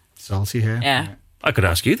hair. salty hair. Yeah. I could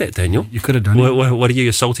ask you that, Daniel. You could have done it. What are you,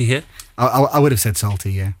 your salty hair? I would have said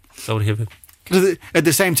salty, yeah. Salty hair? 'Cause at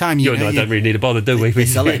the same time, You and I don't really need to bother, do we? They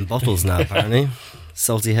sell it in bottles now, apparently.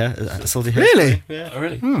 Salty hair. Salty hair. Really? Yeah. Oh,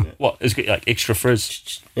 really? What? Is it like extra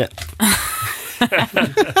frizz? Yeah.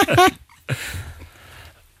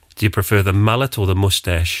 Do you prefer the mullet or the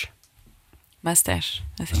moustache? Mustache,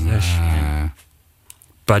 I think.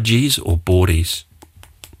 Budgies or boardies?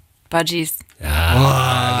 Budgies.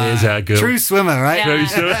 There's our girl. True swimmer, right? Yeah. True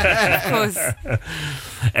swimmer. Of course.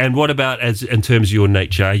 And what about in terms of your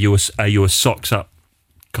nature? Are you a socks up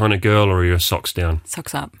kind of girl, or are you a socks down?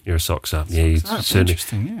 Socks up. You're a socks up. Yeah, That's certainly.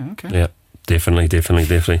 interesting. Yeah, okay. Yeah,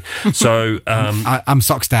 definitely. So I'm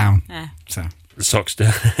socks down. Yeah. So socks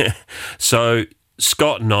down. So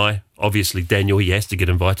Scott and I, obviously Daniel, he has to get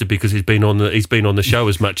invited because he's been on the show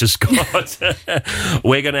as much as Scott.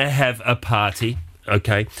 We're going to have a party,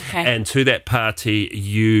 okay? And to that party,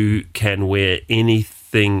 you can wear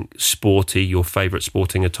anything sporty, your favourite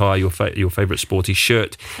sporting attire, your favourite sporty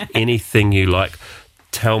shirt, anything you like.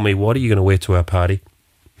 Tell me, what are you going to wear to our party?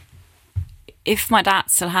 If my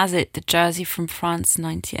dad still has it, the jersey from France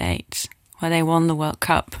 '98, where they won the World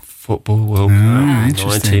Cup. Football World Cup,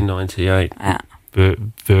 interesting. 1998. Yeah. Very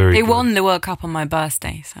They good. won the World Cup on my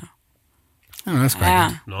birthday, so. Oh, that's quite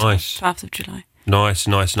Yeah. Nice. 12th of July. Nice.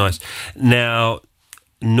 Now,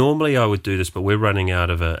 normally I would do this, but we're running out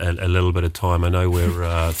of a little bit of time. I know we're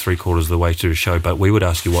 3/4 of the way through the show, but we would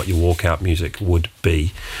ask you what your walkout music would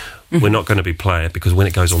be. We're not going to be playing it because when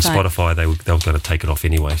it goes on Spotify, they're going to take it off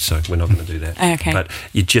anyway, so we're not going to do that. Okay. But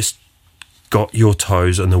you just got your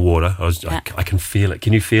toes in the water. I can feel it.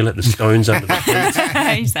 Can you feel it? The stones under the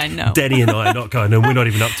feet. You said no. Danny and I are not going, and we're not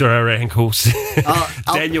even up to our ankles.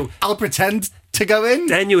 Daniel, I'll pretend to go in.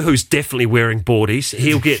 Daniel, who's definitely wearing boardies,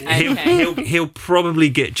 he'll probably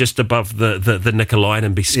get just above the Nicoline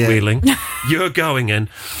and be squealing. You're going in.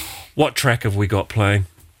 What track have we got playing?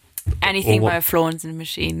 Anything by Florence and the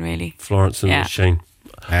Machine, really. Florence and the Machine.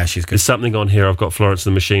 Yeah, she's good. There's something on here. I've got Florence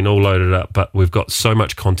and the Machine all loaded up, but we've got so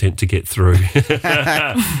much content to get through.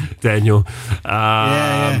 Daniel.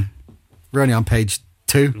 Yeah. We're only on page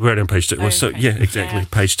 2. We're only on page 2. Well, so Okay. yeah, exactly. Yeah.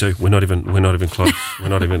 Page 2. We're not even close. We're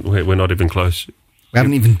not even close. We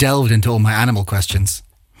haven't even delved into all my animal questions.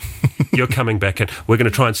 You're coming back in. We're going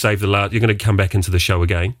to try and save the last. You're going to come back into the show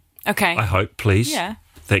again. Okay. I hope, please. Yeah.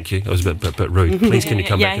 Thank you. I was a bit rude. Please, can you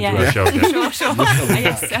come back into our show again? Sure.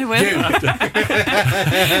 Yes, I will.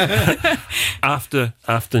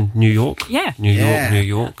 After New York? Yeah. New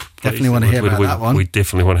York. Please. Definitely want to hear about that one. We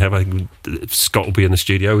definitely want to have Scott will be in the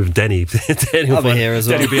studio with Danny. I'll be here as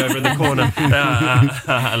well. Danny will be over in the corner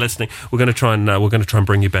listening. We're going to try and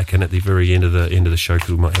bring you back in at the very end of the show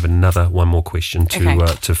because we might have one more question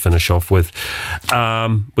to finish off with.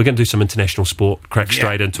 We're going to do some international sport. Crack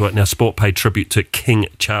straight into it. Now, sport paid tribute to King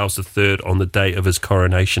Charles III on the day of his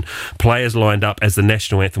coronation. Players lined up as the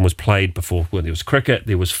national anthem was played before. Well, there was cricket,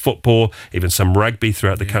 there was football, even some rugby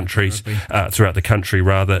throughout the country,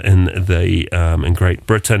 in Great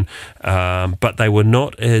Britain, but they were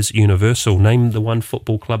not as universal. Name the one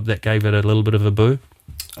football club that gave it a little bit of a boo.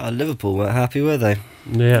 Liverpool weren't happy, were they?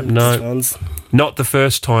 Yeah, no, not the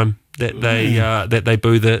first time that they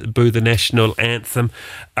boo the national anthem.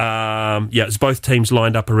 It's both teams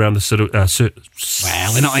lined up around the sort of well,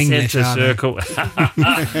 they're not English, centre circle.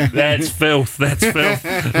 That's filth.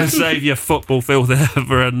 We'll save your football filth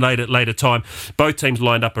for a later time. Both teams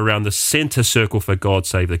lined up around the centre circle for God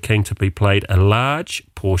Save the King to be played. A large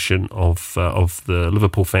portion of the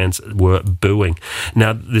Liverpool fans were booing.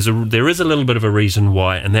 Now, there is a little bit of a reason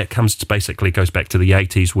why, and that goes back to the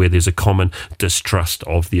 80s, where there's a common distrust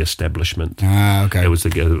of the establishment. Okay. It was the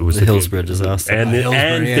Hillsborough disaster. And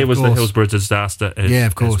there was the Hillsborough disaster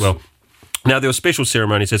as well. Now, there were special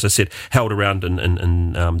ceremonies, as I said, held around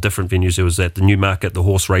in different venues. There was at the Newmarket, the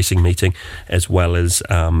horse racing meeting, as well as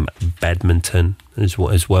badminton as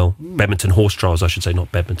well. Badminton horse trials, I should say,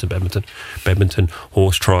 not badminton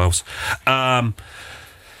horse trials.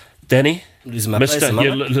 Danny? Losing my Mister, place,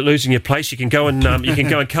 you're losing your place. You can go and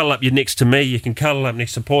cuddle up. You're next to me. You can cuddle up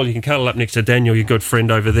next to Paul. You can cuddle up next to Daniel, your good friend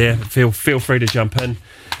over there. Feel free to jump in.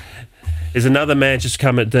 There's another man just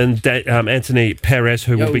come in, Anthony Perez,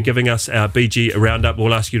 who will be giving us our BG roundup.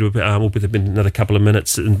 We'll ask you to, we'll be another couple of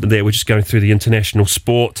minutes there. We're just going through the international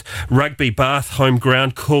sport. Rugby Bath home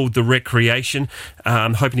ground called the Recreation.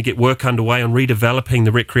 Hoping to get work underway on redeveloping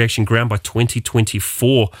the Recreation ground by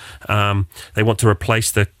 2024. They want to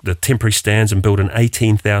replace the temporary stands and build an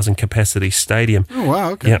 18,000 capacity stadium. Oh,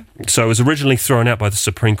 wow, okay. Yeah. So it was originally thrown out by the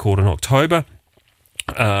Supreme Court in October.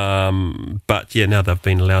 But yeah, now they've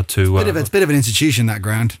been allowed to. It's a bit of an institution, that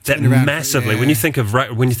ground. That massively. When you think of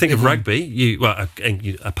rugby,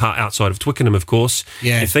 a part outside of Twickenham, of course.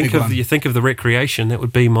 Yeah, you think of the recreation. That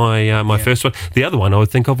would be my first one. The other one I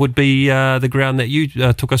would think of would be the ground that you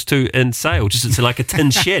took us to in Sale. Just it's like a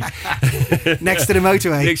tin shed next to the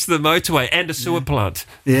motorway. Next to the motorway and a sewer plant.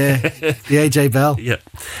 Yeah, the AJ Bell. Yeah.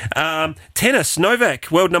 Tennis. Novak,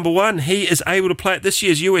 world number 1. He is able to play at this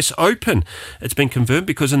year's US Open. It's been confirmed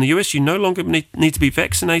because in the US you no longer need to be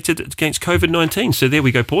vaccinated against COVID-19. So there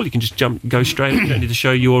we go, Paul. You can just go straight. You don't need to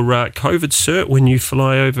show your COVID cert when you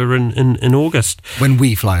fly over in August. When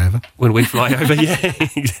we fly over. Yeah,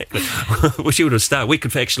 exactly. Well, she would have started. We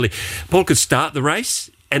could actually, Paul could start the race.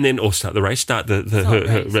 And then, start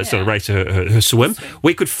her swim.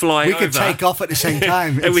 We could fly over. We could take off at the same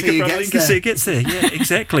time and we could see who gets there. Yeah,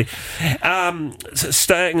 exactly.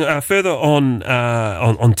 Staying further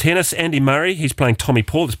on tennis, Andy Murray, he's playing Tommy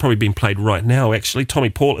Paul. It's probably being played right now, actually. Tommy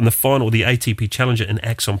Paul in the final of the ATP Challenger in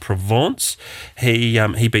Aix-en-Provence.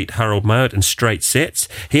 He beat Harold Mowat in straight sets.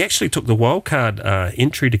 He actually took the wildcard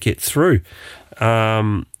entry to get through.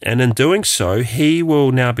 And in doing so, he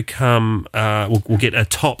will now become, will get a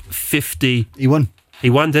top 50. He won. He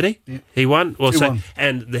won, did he? Yeah. He won? Well, so, won.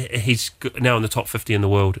 And he's now in the top 50 in the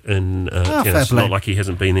world in fair tennis. play. Not like he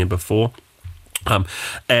hasn't been there before. And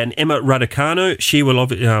Emma Raducanu, she will,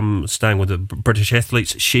 staying with the British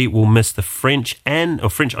athletes, she will miss the French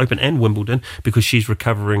Open and Wimbledon because she's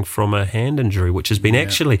recovering from a hand injury, which has been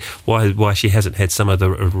actually why she hasn't had some of the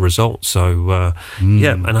results. So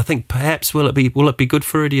and I think perhaps will it be good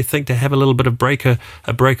for her? Do you think, to have a little bit of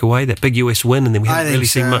a breakaway, that big US win, and then we haven't really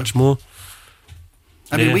seen much more?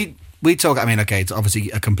 I mean, we talk. I mean, okay, it's obviously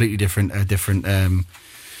a completely different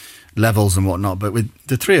levels and whatnot, but with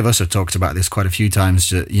the three of us have talked about this quite a few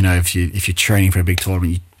times. You know, if you're training for a big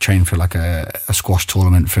tournament, you train for like a squash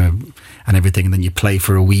tournament and everything, and then you play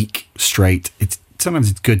for a week straight. Sometimes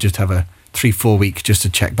it's good just to have a 3-4 week just to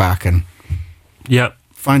check back and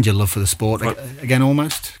find your love for the sport again,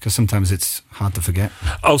 almost, because sometimes it's hard to forget.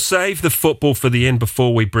 I'll save the football for the end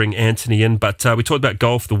before we bring Anthony in, but we talked about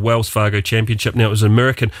golf, the Wells Fargo Championship. Now, it was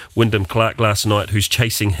American Wyndham Clark last night who's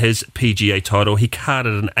chasing his PGA title. He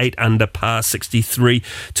carded an 8 under par 63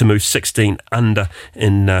 to move 16 under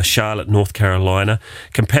in Charlotte, North Carolina.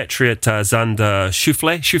 Compatriot Xander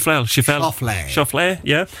Schauffele,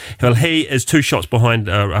 yeah. Well, he is 2 shots behind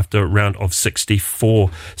after a round of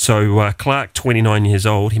 64. So Clark, 29 years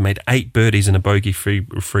old, he made 8 birdies in a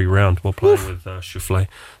bogey-free round while playing with Schauffele.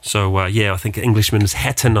 So, I think Englishman is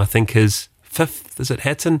Hatton, I think, is 5th. Is it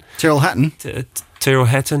Hatton? Tyrrell Hatton. Tyrrell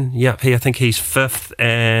Hatton, I think he's 5th.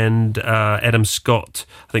 And Adam Scott,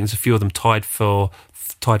 I think there's a few of them tied for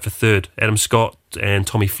 3rd. Adam Scott and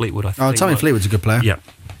Tommy Fleetwood, I think. Oh, Tommy Fleetwood's a good player. Yeah.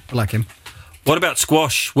 I like him. What about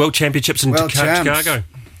squash? World Championships in Chicago.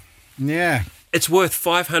 Yeah. It's worth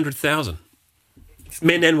 $500,000.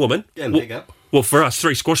 Men and women. Yeah, big up. Well, for us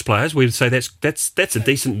 3 squash players, we'd say that's a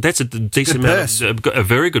decent amount, a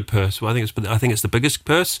very good purse. Well, I think it's the biggest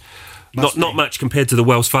purse. Not much compared to the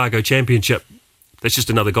Wells Fargo Championship. That's just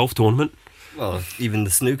another golf tournament. Well, even the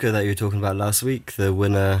snooker that you were talking about last week, the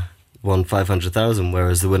winner won $500,000,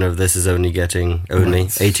 whereas the winner of this is only getting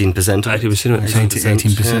 18% of it.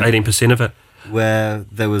 18% of it. Where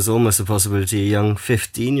there was almost a possibility a young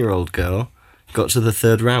 15-year-old girl got to the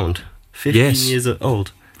 3rd round. 15 years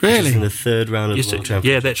old. Really? In the 3rd round of the World Championship.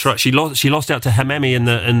 Yeah, that's right. She lost out to Hamami in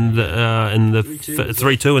the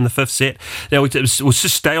 3-2 in the 5th set. Now we'll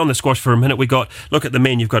just stay on the squash for a minute. Look at the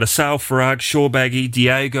men. You've got Asal Farag, Shawbaggy,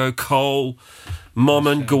 Diego, Cole,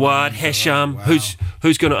 Momon, Gawad, Hasham. Wow.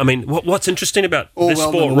 Who's going to? I mean, what's interesting about this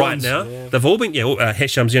sport right now? Yeah. They've all been.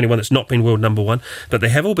 Hasham's the only one that's not been world number 1, but they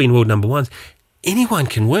have all been world number 1s. Anyone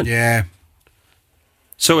can win. Yeah.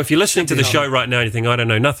 So if you're listening to the show right now and you think, I don't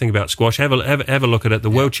know nothing about squash, have a look at it. The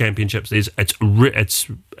World Championships it's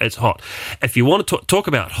hot. If you want to talk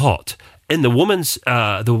about hot, in the women's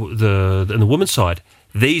in the women's side,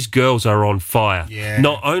 these girls are on fire. Yeah.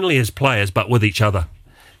 Not only as players but with each other.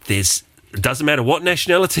 It doesn't matter what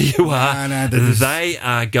nationality you are, they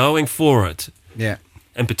are going for it. Yeah.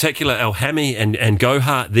 In particular, Elhami and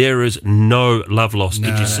Gohar, there is no love lost.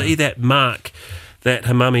 Did you see that mark that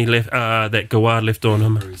Hamami left, that Gawad left on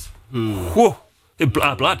him? Whoa,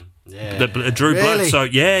 blood. Yeah. Drew blood. So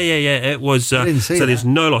it was. So there's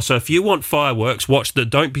no loss. So if you want fireworks,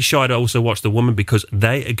 don't be shy to also watch the women, because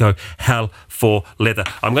they go hell for leather.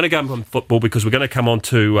 I'm going to go on football because we're going to come on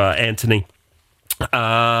to Anthony.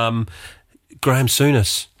 Graham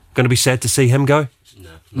Souness. Going to be sad to see him go.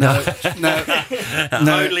 No.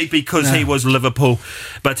 Only because he was Liverpool.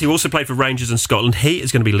 But he also played for Rangers in Scotland. He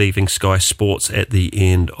is going to be leaving Sky Sports at the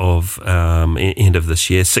end of this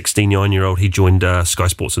year. 69-year-old. He joined Sky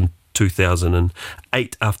Sports in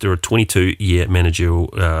 2008 after a 22-year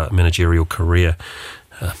managerial career.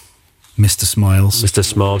 Mr.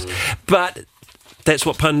 Smiles. But that's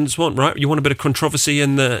what pundits want, right? You want a bit of controversy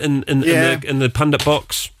in the pundit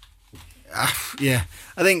box. Yeah,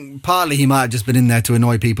 I think partly he might have just been in there to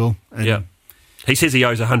annoy people. Yeah, he says he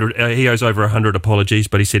owes 100. He owes over 100 apologies,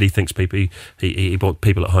 but he said he thinks people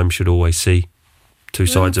at home should always see two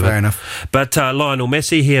sides of it. Fair enough. But Lionel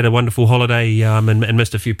Messi, he had a wonderful holiday and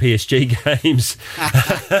missed a few PSG games.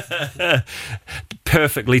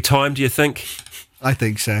 Perfectly timed, do you think? I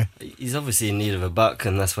think so. He's obviously in need of a buck,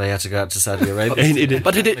 and that's why he had to go out to Saudi Arabia.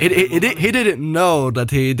 But he didn't know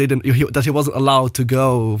that he wasn't allowed to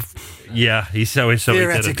go. Yeah,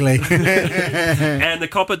 theoretically. And the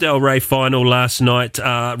Copa del Rey final last night,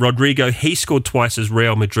 Rodrigo, he scored twice as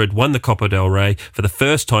Real Madrid won the Copa del Rey for the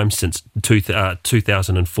first time since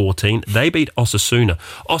 2014. They beat Osasuna.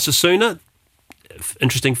 Osasuna,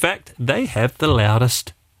 interesting fact, they have the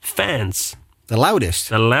loudest fans. The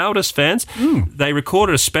loudest fans. They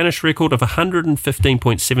recorded a Spanish record of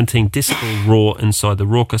 115.17 decibel roar inside the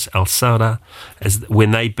raucous Alçada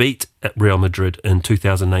when they beat Real Madrid in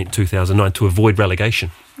 2008-2009 to avoid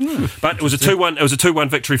relegation. But it was a 2-1. It was a 2-1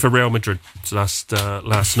 victory for Real Madrid last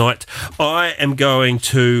night. I am going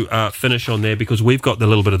to finish on there because we've got the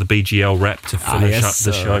little bit of the BGL wrap to finish up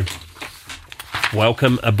the show.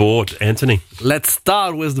 Welcome aboard, Anthony. Let's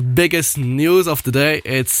start with the biggest news of the day.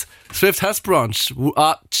 It's Swift Hesbranch, who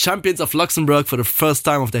are champions of Luxembourg for the first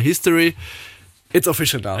time of their history. It's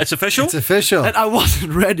official now. It's official? It's official. And I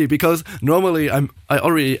wasn't ready because normally I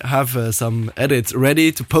already have some edits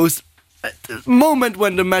ready to post at the moment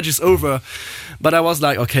when the match is over. But I was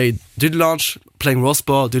like, okay, Dudelange playing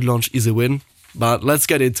Rosspor, Dudelange easy win. But let's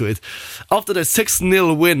get into it. After the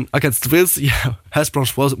 6-0 win against Wils,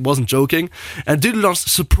 Hesbranch wasn't joking. And Dudelange's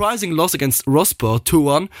surprising loss against Rosspor,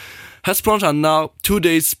 2-1. Hesbranch are now 2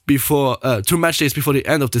 match days before the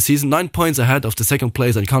end of the season, 9 points ahead of the second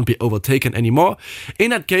place and can't be overtaken anymore.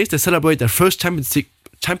 In that case, they celebrate their first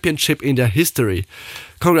championship in their history.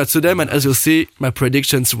 Congrats to them, and as you'll see, my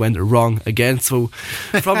predictions went wrong again. So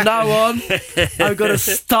from now on, I'm gonna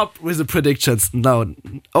stop with the predictions. Now,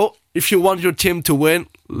 if you want your team to win,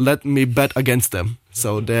 let me bet against them.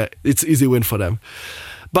 So it's easy win for them.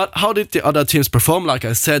 But how did the other teams perform? Like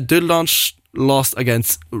I said, Dudelange lost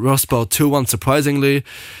against Rosspor 2-1 surprisingly.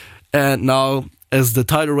 And now, as the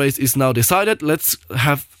title race is now decided, let's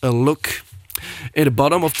have a look in the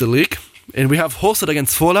bottom of the league. And we have Hostad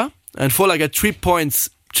against Fola. And Fola get 3 points,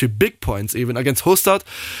 3 big points even, against Hostad,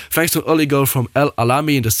 thanks to an early goal from El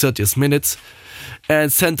Alami in the 30th minute.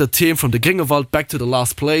 And sent the team from the Gringelwald back to the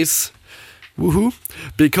last place. Woohoo!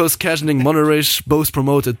 Because Kersen and Monterrey, both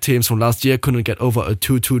promoted teams from last year, couldn't get over a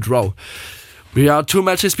 2-2 draw. We are 2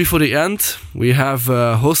 matches before the end. We have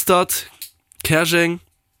Hostad, Kersen,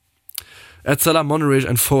 Etzela, Monterrey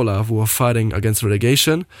and Fola who are fighting against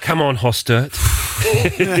relegation. Come on, Hostad.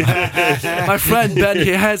 My friend Ben,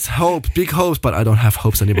 he has hope, big hopes, but I don't have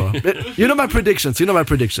hopes anymore. You know my predictions. Then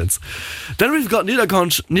we've got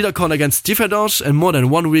Niederkorn against Differdange, and more than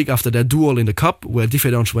 1 week after their duel in the cup, where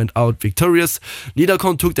Differdange went out victorious,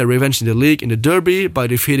 Niederkorn took their revenge in the league in the derby by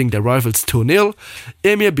defeating their rivals 2-0.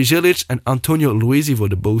 Emir Bijelic and Antonio Luisi were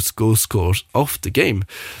the both goal scorers of the game.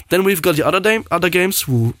 Then we've got the other games,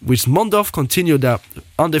 which Mondorf continued their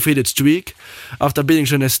undefeated streak. After beating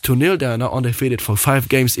Jeunesse 2-0, they are now undefeated for 5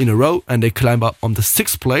 games in a row, and they climb up on the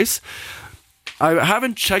 6th place. I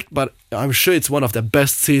haven't checked, but I'm sure it's one of their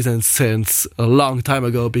best seasons since a long time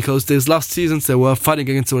ago, because these last seasons they were fighting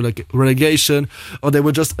against relegation, or they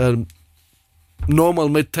were just a normal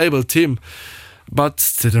mid-table team. But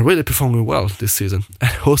they're really performing well this season.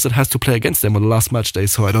 And Hostad has to play against them on the last match day,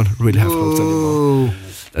 so I don't really have hopes anymore.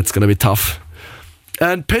 That's going to be tough.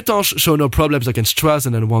 And Pétange showed no problems against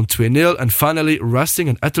Strassen and won 2-0. And finally, Racing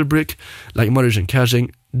and Ettelbrick, like Monterrey and Kersen,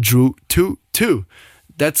 drew 2-2.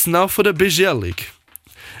 That's now for the BGL League.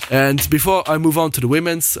 And before I move on to the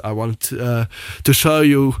women's, I want to show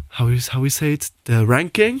you how we say it, the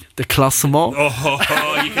ranking, the classement.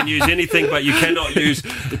 Oh, you can use anything, but you cannot use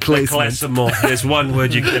the classement. There's one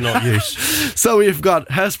word you cannot use. So we've got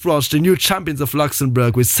Hesbranch, the new champions of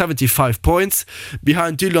Luxembourg, with 75 points.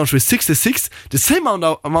 Behind Dudelange with 66. The same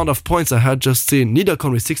amount of points I had just seen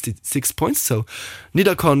Niederkorn with 66 points. So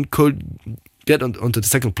Niederkorn could get onto the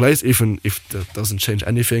second place, even if that doesn't change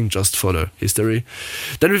anything, just for the history.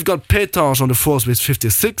 Then we've got Pétange on the 4th with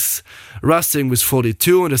 56, Racing with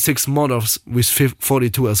 42, and the 6 Mothers with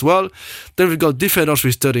 42 as well. Then we've got Differdange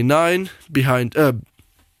with 39, behind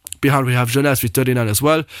we have Jeunesse with 39 as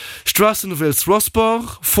well.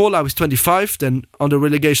 Strassenwils-Rosport, Fola with 25. Then on the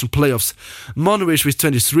relegation playoffs, Monrich with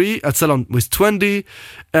 23, Atzelon with 20.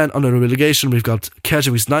 And on the relegation, we've got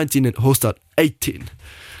Kaiser with 19 and Hostad 18.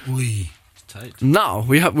 Oui. Now,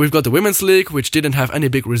 we've got the Women's League, which didn't have any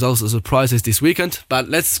big results or surprises this weekend. But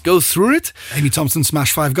let's go through it. Amy Thompson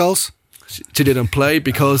smashed 5 goals. She didn't play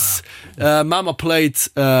because Mama played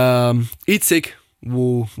Itzig,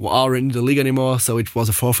 who aren't in the league anymore, so it was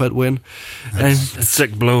a forfeit win. And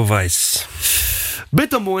sick blow of ice.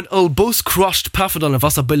 Bittermo and Ull both crushed Pafferdal and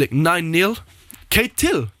Wasserbillig 9-0. Kate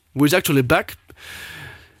Till, who is actually back.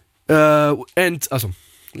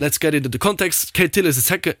 Let's get into the context. Kate Till is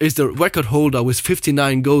the record holder with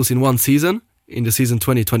 59 goals in one season, in the season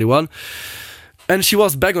 2021. And she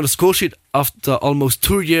was back on the score sheet after almost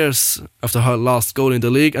 2 years after her last goal in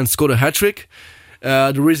the league and scored a hat-trick.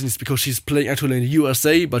 The reason is because she's playing actually in the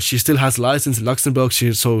USA, but she still has a license in Luxembourg,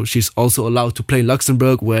 so she's also allowed to play in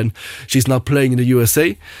Luxembourg when she's not playing in the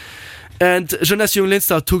USA. And Jeunesse Young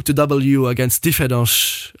Leinster took the W against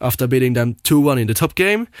Differdange after beating them 2-1 in the top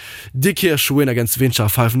game. Diekirch win against Winchar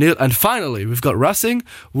 5-0. And finally, we've got Racing,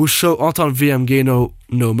 who show Anton VM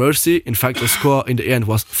no mercy. In fact, the score in the end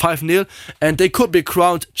was 5-0. And they could be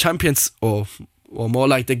crowned champions, or more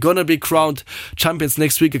like they're gonna be crowned champions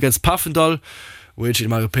next week against Pfaffendahl, which in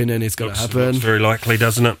my opinion is going to happen. Looks very likely,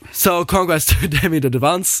 doesn't it? So congrats to them in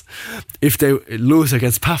advance. If they lose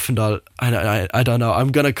against Pfaffendahl, I don't know.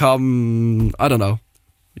 I'm going to come, I don't know.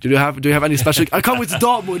 Do you have any special? I come with the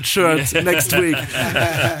Dortmund shirt next week.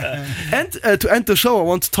 And to end the show, I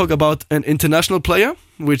want to talk about an international player,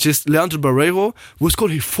 which is Leandro Barreiro, who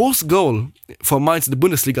scored his 4th goal for Mainz in the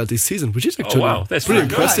Bundesliga this season, which is actually that's pretty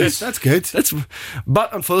really impressive. That's good.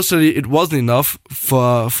 But unfortunately, it wasn't enough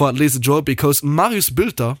for at least a draw, because Marius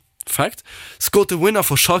Bülter, scored the winner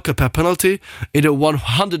for Schalke per penalty in the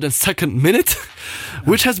 102nd minute,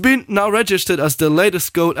 which has been now registered as the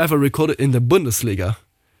latest goal ever recorded in the Bundesliga.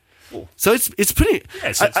 So it's pretty.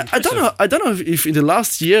 I don't know if in the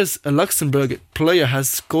last years a Luxembourg player has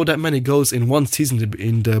scored that many goals in one season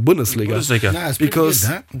in the Bundesliga. No, because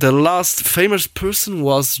good, the last famous person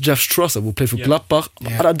was Jeff Strasser, who played for Gladbach,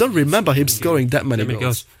 but I don't remember him scoring that many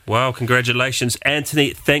goals. Wow, congratulations,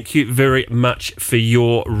 Anthony. Thank you very much for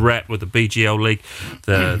your rap with the BGL League,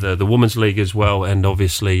 the Women's League as well, and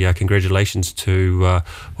obviously congratulations to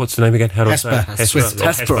what's the name again? How do I say it?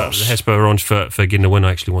 Hesper Orange for getting the win.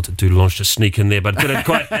 I actually wanted to launch to sneak in there, but it didn't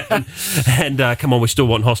quite happen. And come on, we still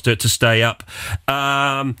want Hostert to stay up.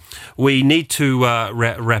 We need to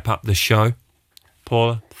wrap up the show.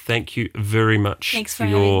 Paula, thank you very much for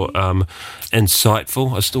your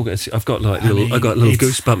insightful. I've got little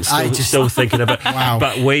goosebumps still thinking about it. Wow.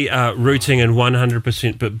 But we are rooting in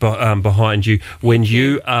 100% behind you when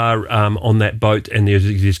you are on that boat, and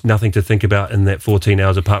there's nothing to think about in that 14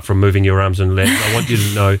 hours apart from moving your arms and legs. I want you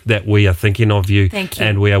to know that we are thinking of you,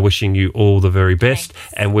 and we are wishing you all the very best.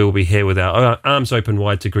 Thanks. And we will be here with our arms open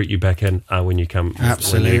wide to greet you back in when you come.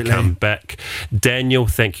 Absolutely. When you come back. Daniel,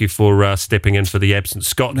 thank you for stepping in for the absent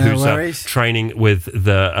Scott, who's training with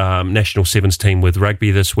the National Sevens team with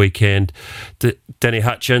rugby this weekend. Danny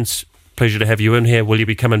Hutchines, pleasure to have you in here. Will you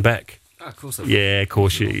be coming back? Of course I will. Yeah, of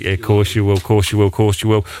course you will.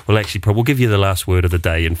 Well, actually, we'll give you the last word of the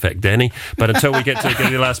day, in fact, Danny. But until we get to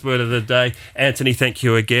give you the last word of the day, Anthony, thank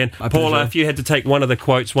you again. Paula, if you had to take one of the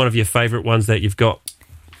quotes, one of your favourite ones that you've got,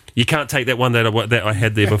 you can't take that one that I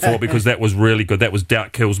had there before because that was really good. That was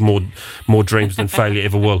doubt kills more dreams than failure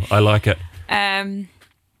ever will. I like it.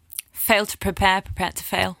 Fail to prepare to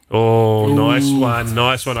fail. Oh, nice one.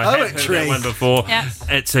 I have heard that one before. Yeah.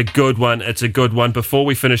 It's a good one. Before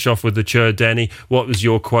we finish off with the chur, Danny, what was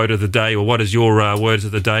your quote of the day, or what is your words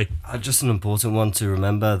of the day? Just an important one to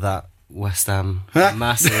remember, that West Ham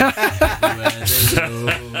massive. You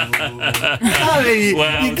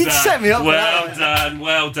can set me up.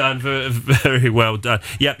 Well done, very well done.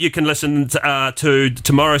 Yep, you can listen to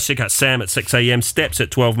tomorrow. Sam at 6 a.m, Steps at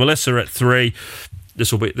 12, Melissa at 3.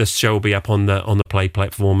 This show will be up on the Play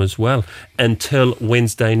platform as well. Until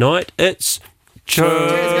Wednesday night, it's chur.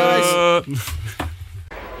 Cheers, guys. Here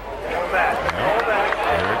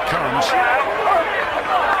it comes.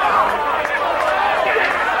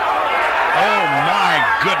 Oh my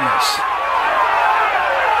goodness.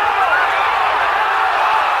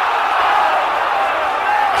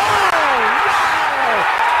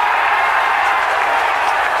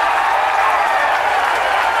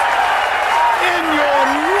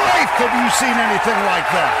 have you seen anything like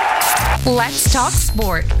that? Let's Talk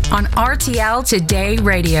Sport on RTL Today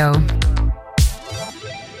Radio.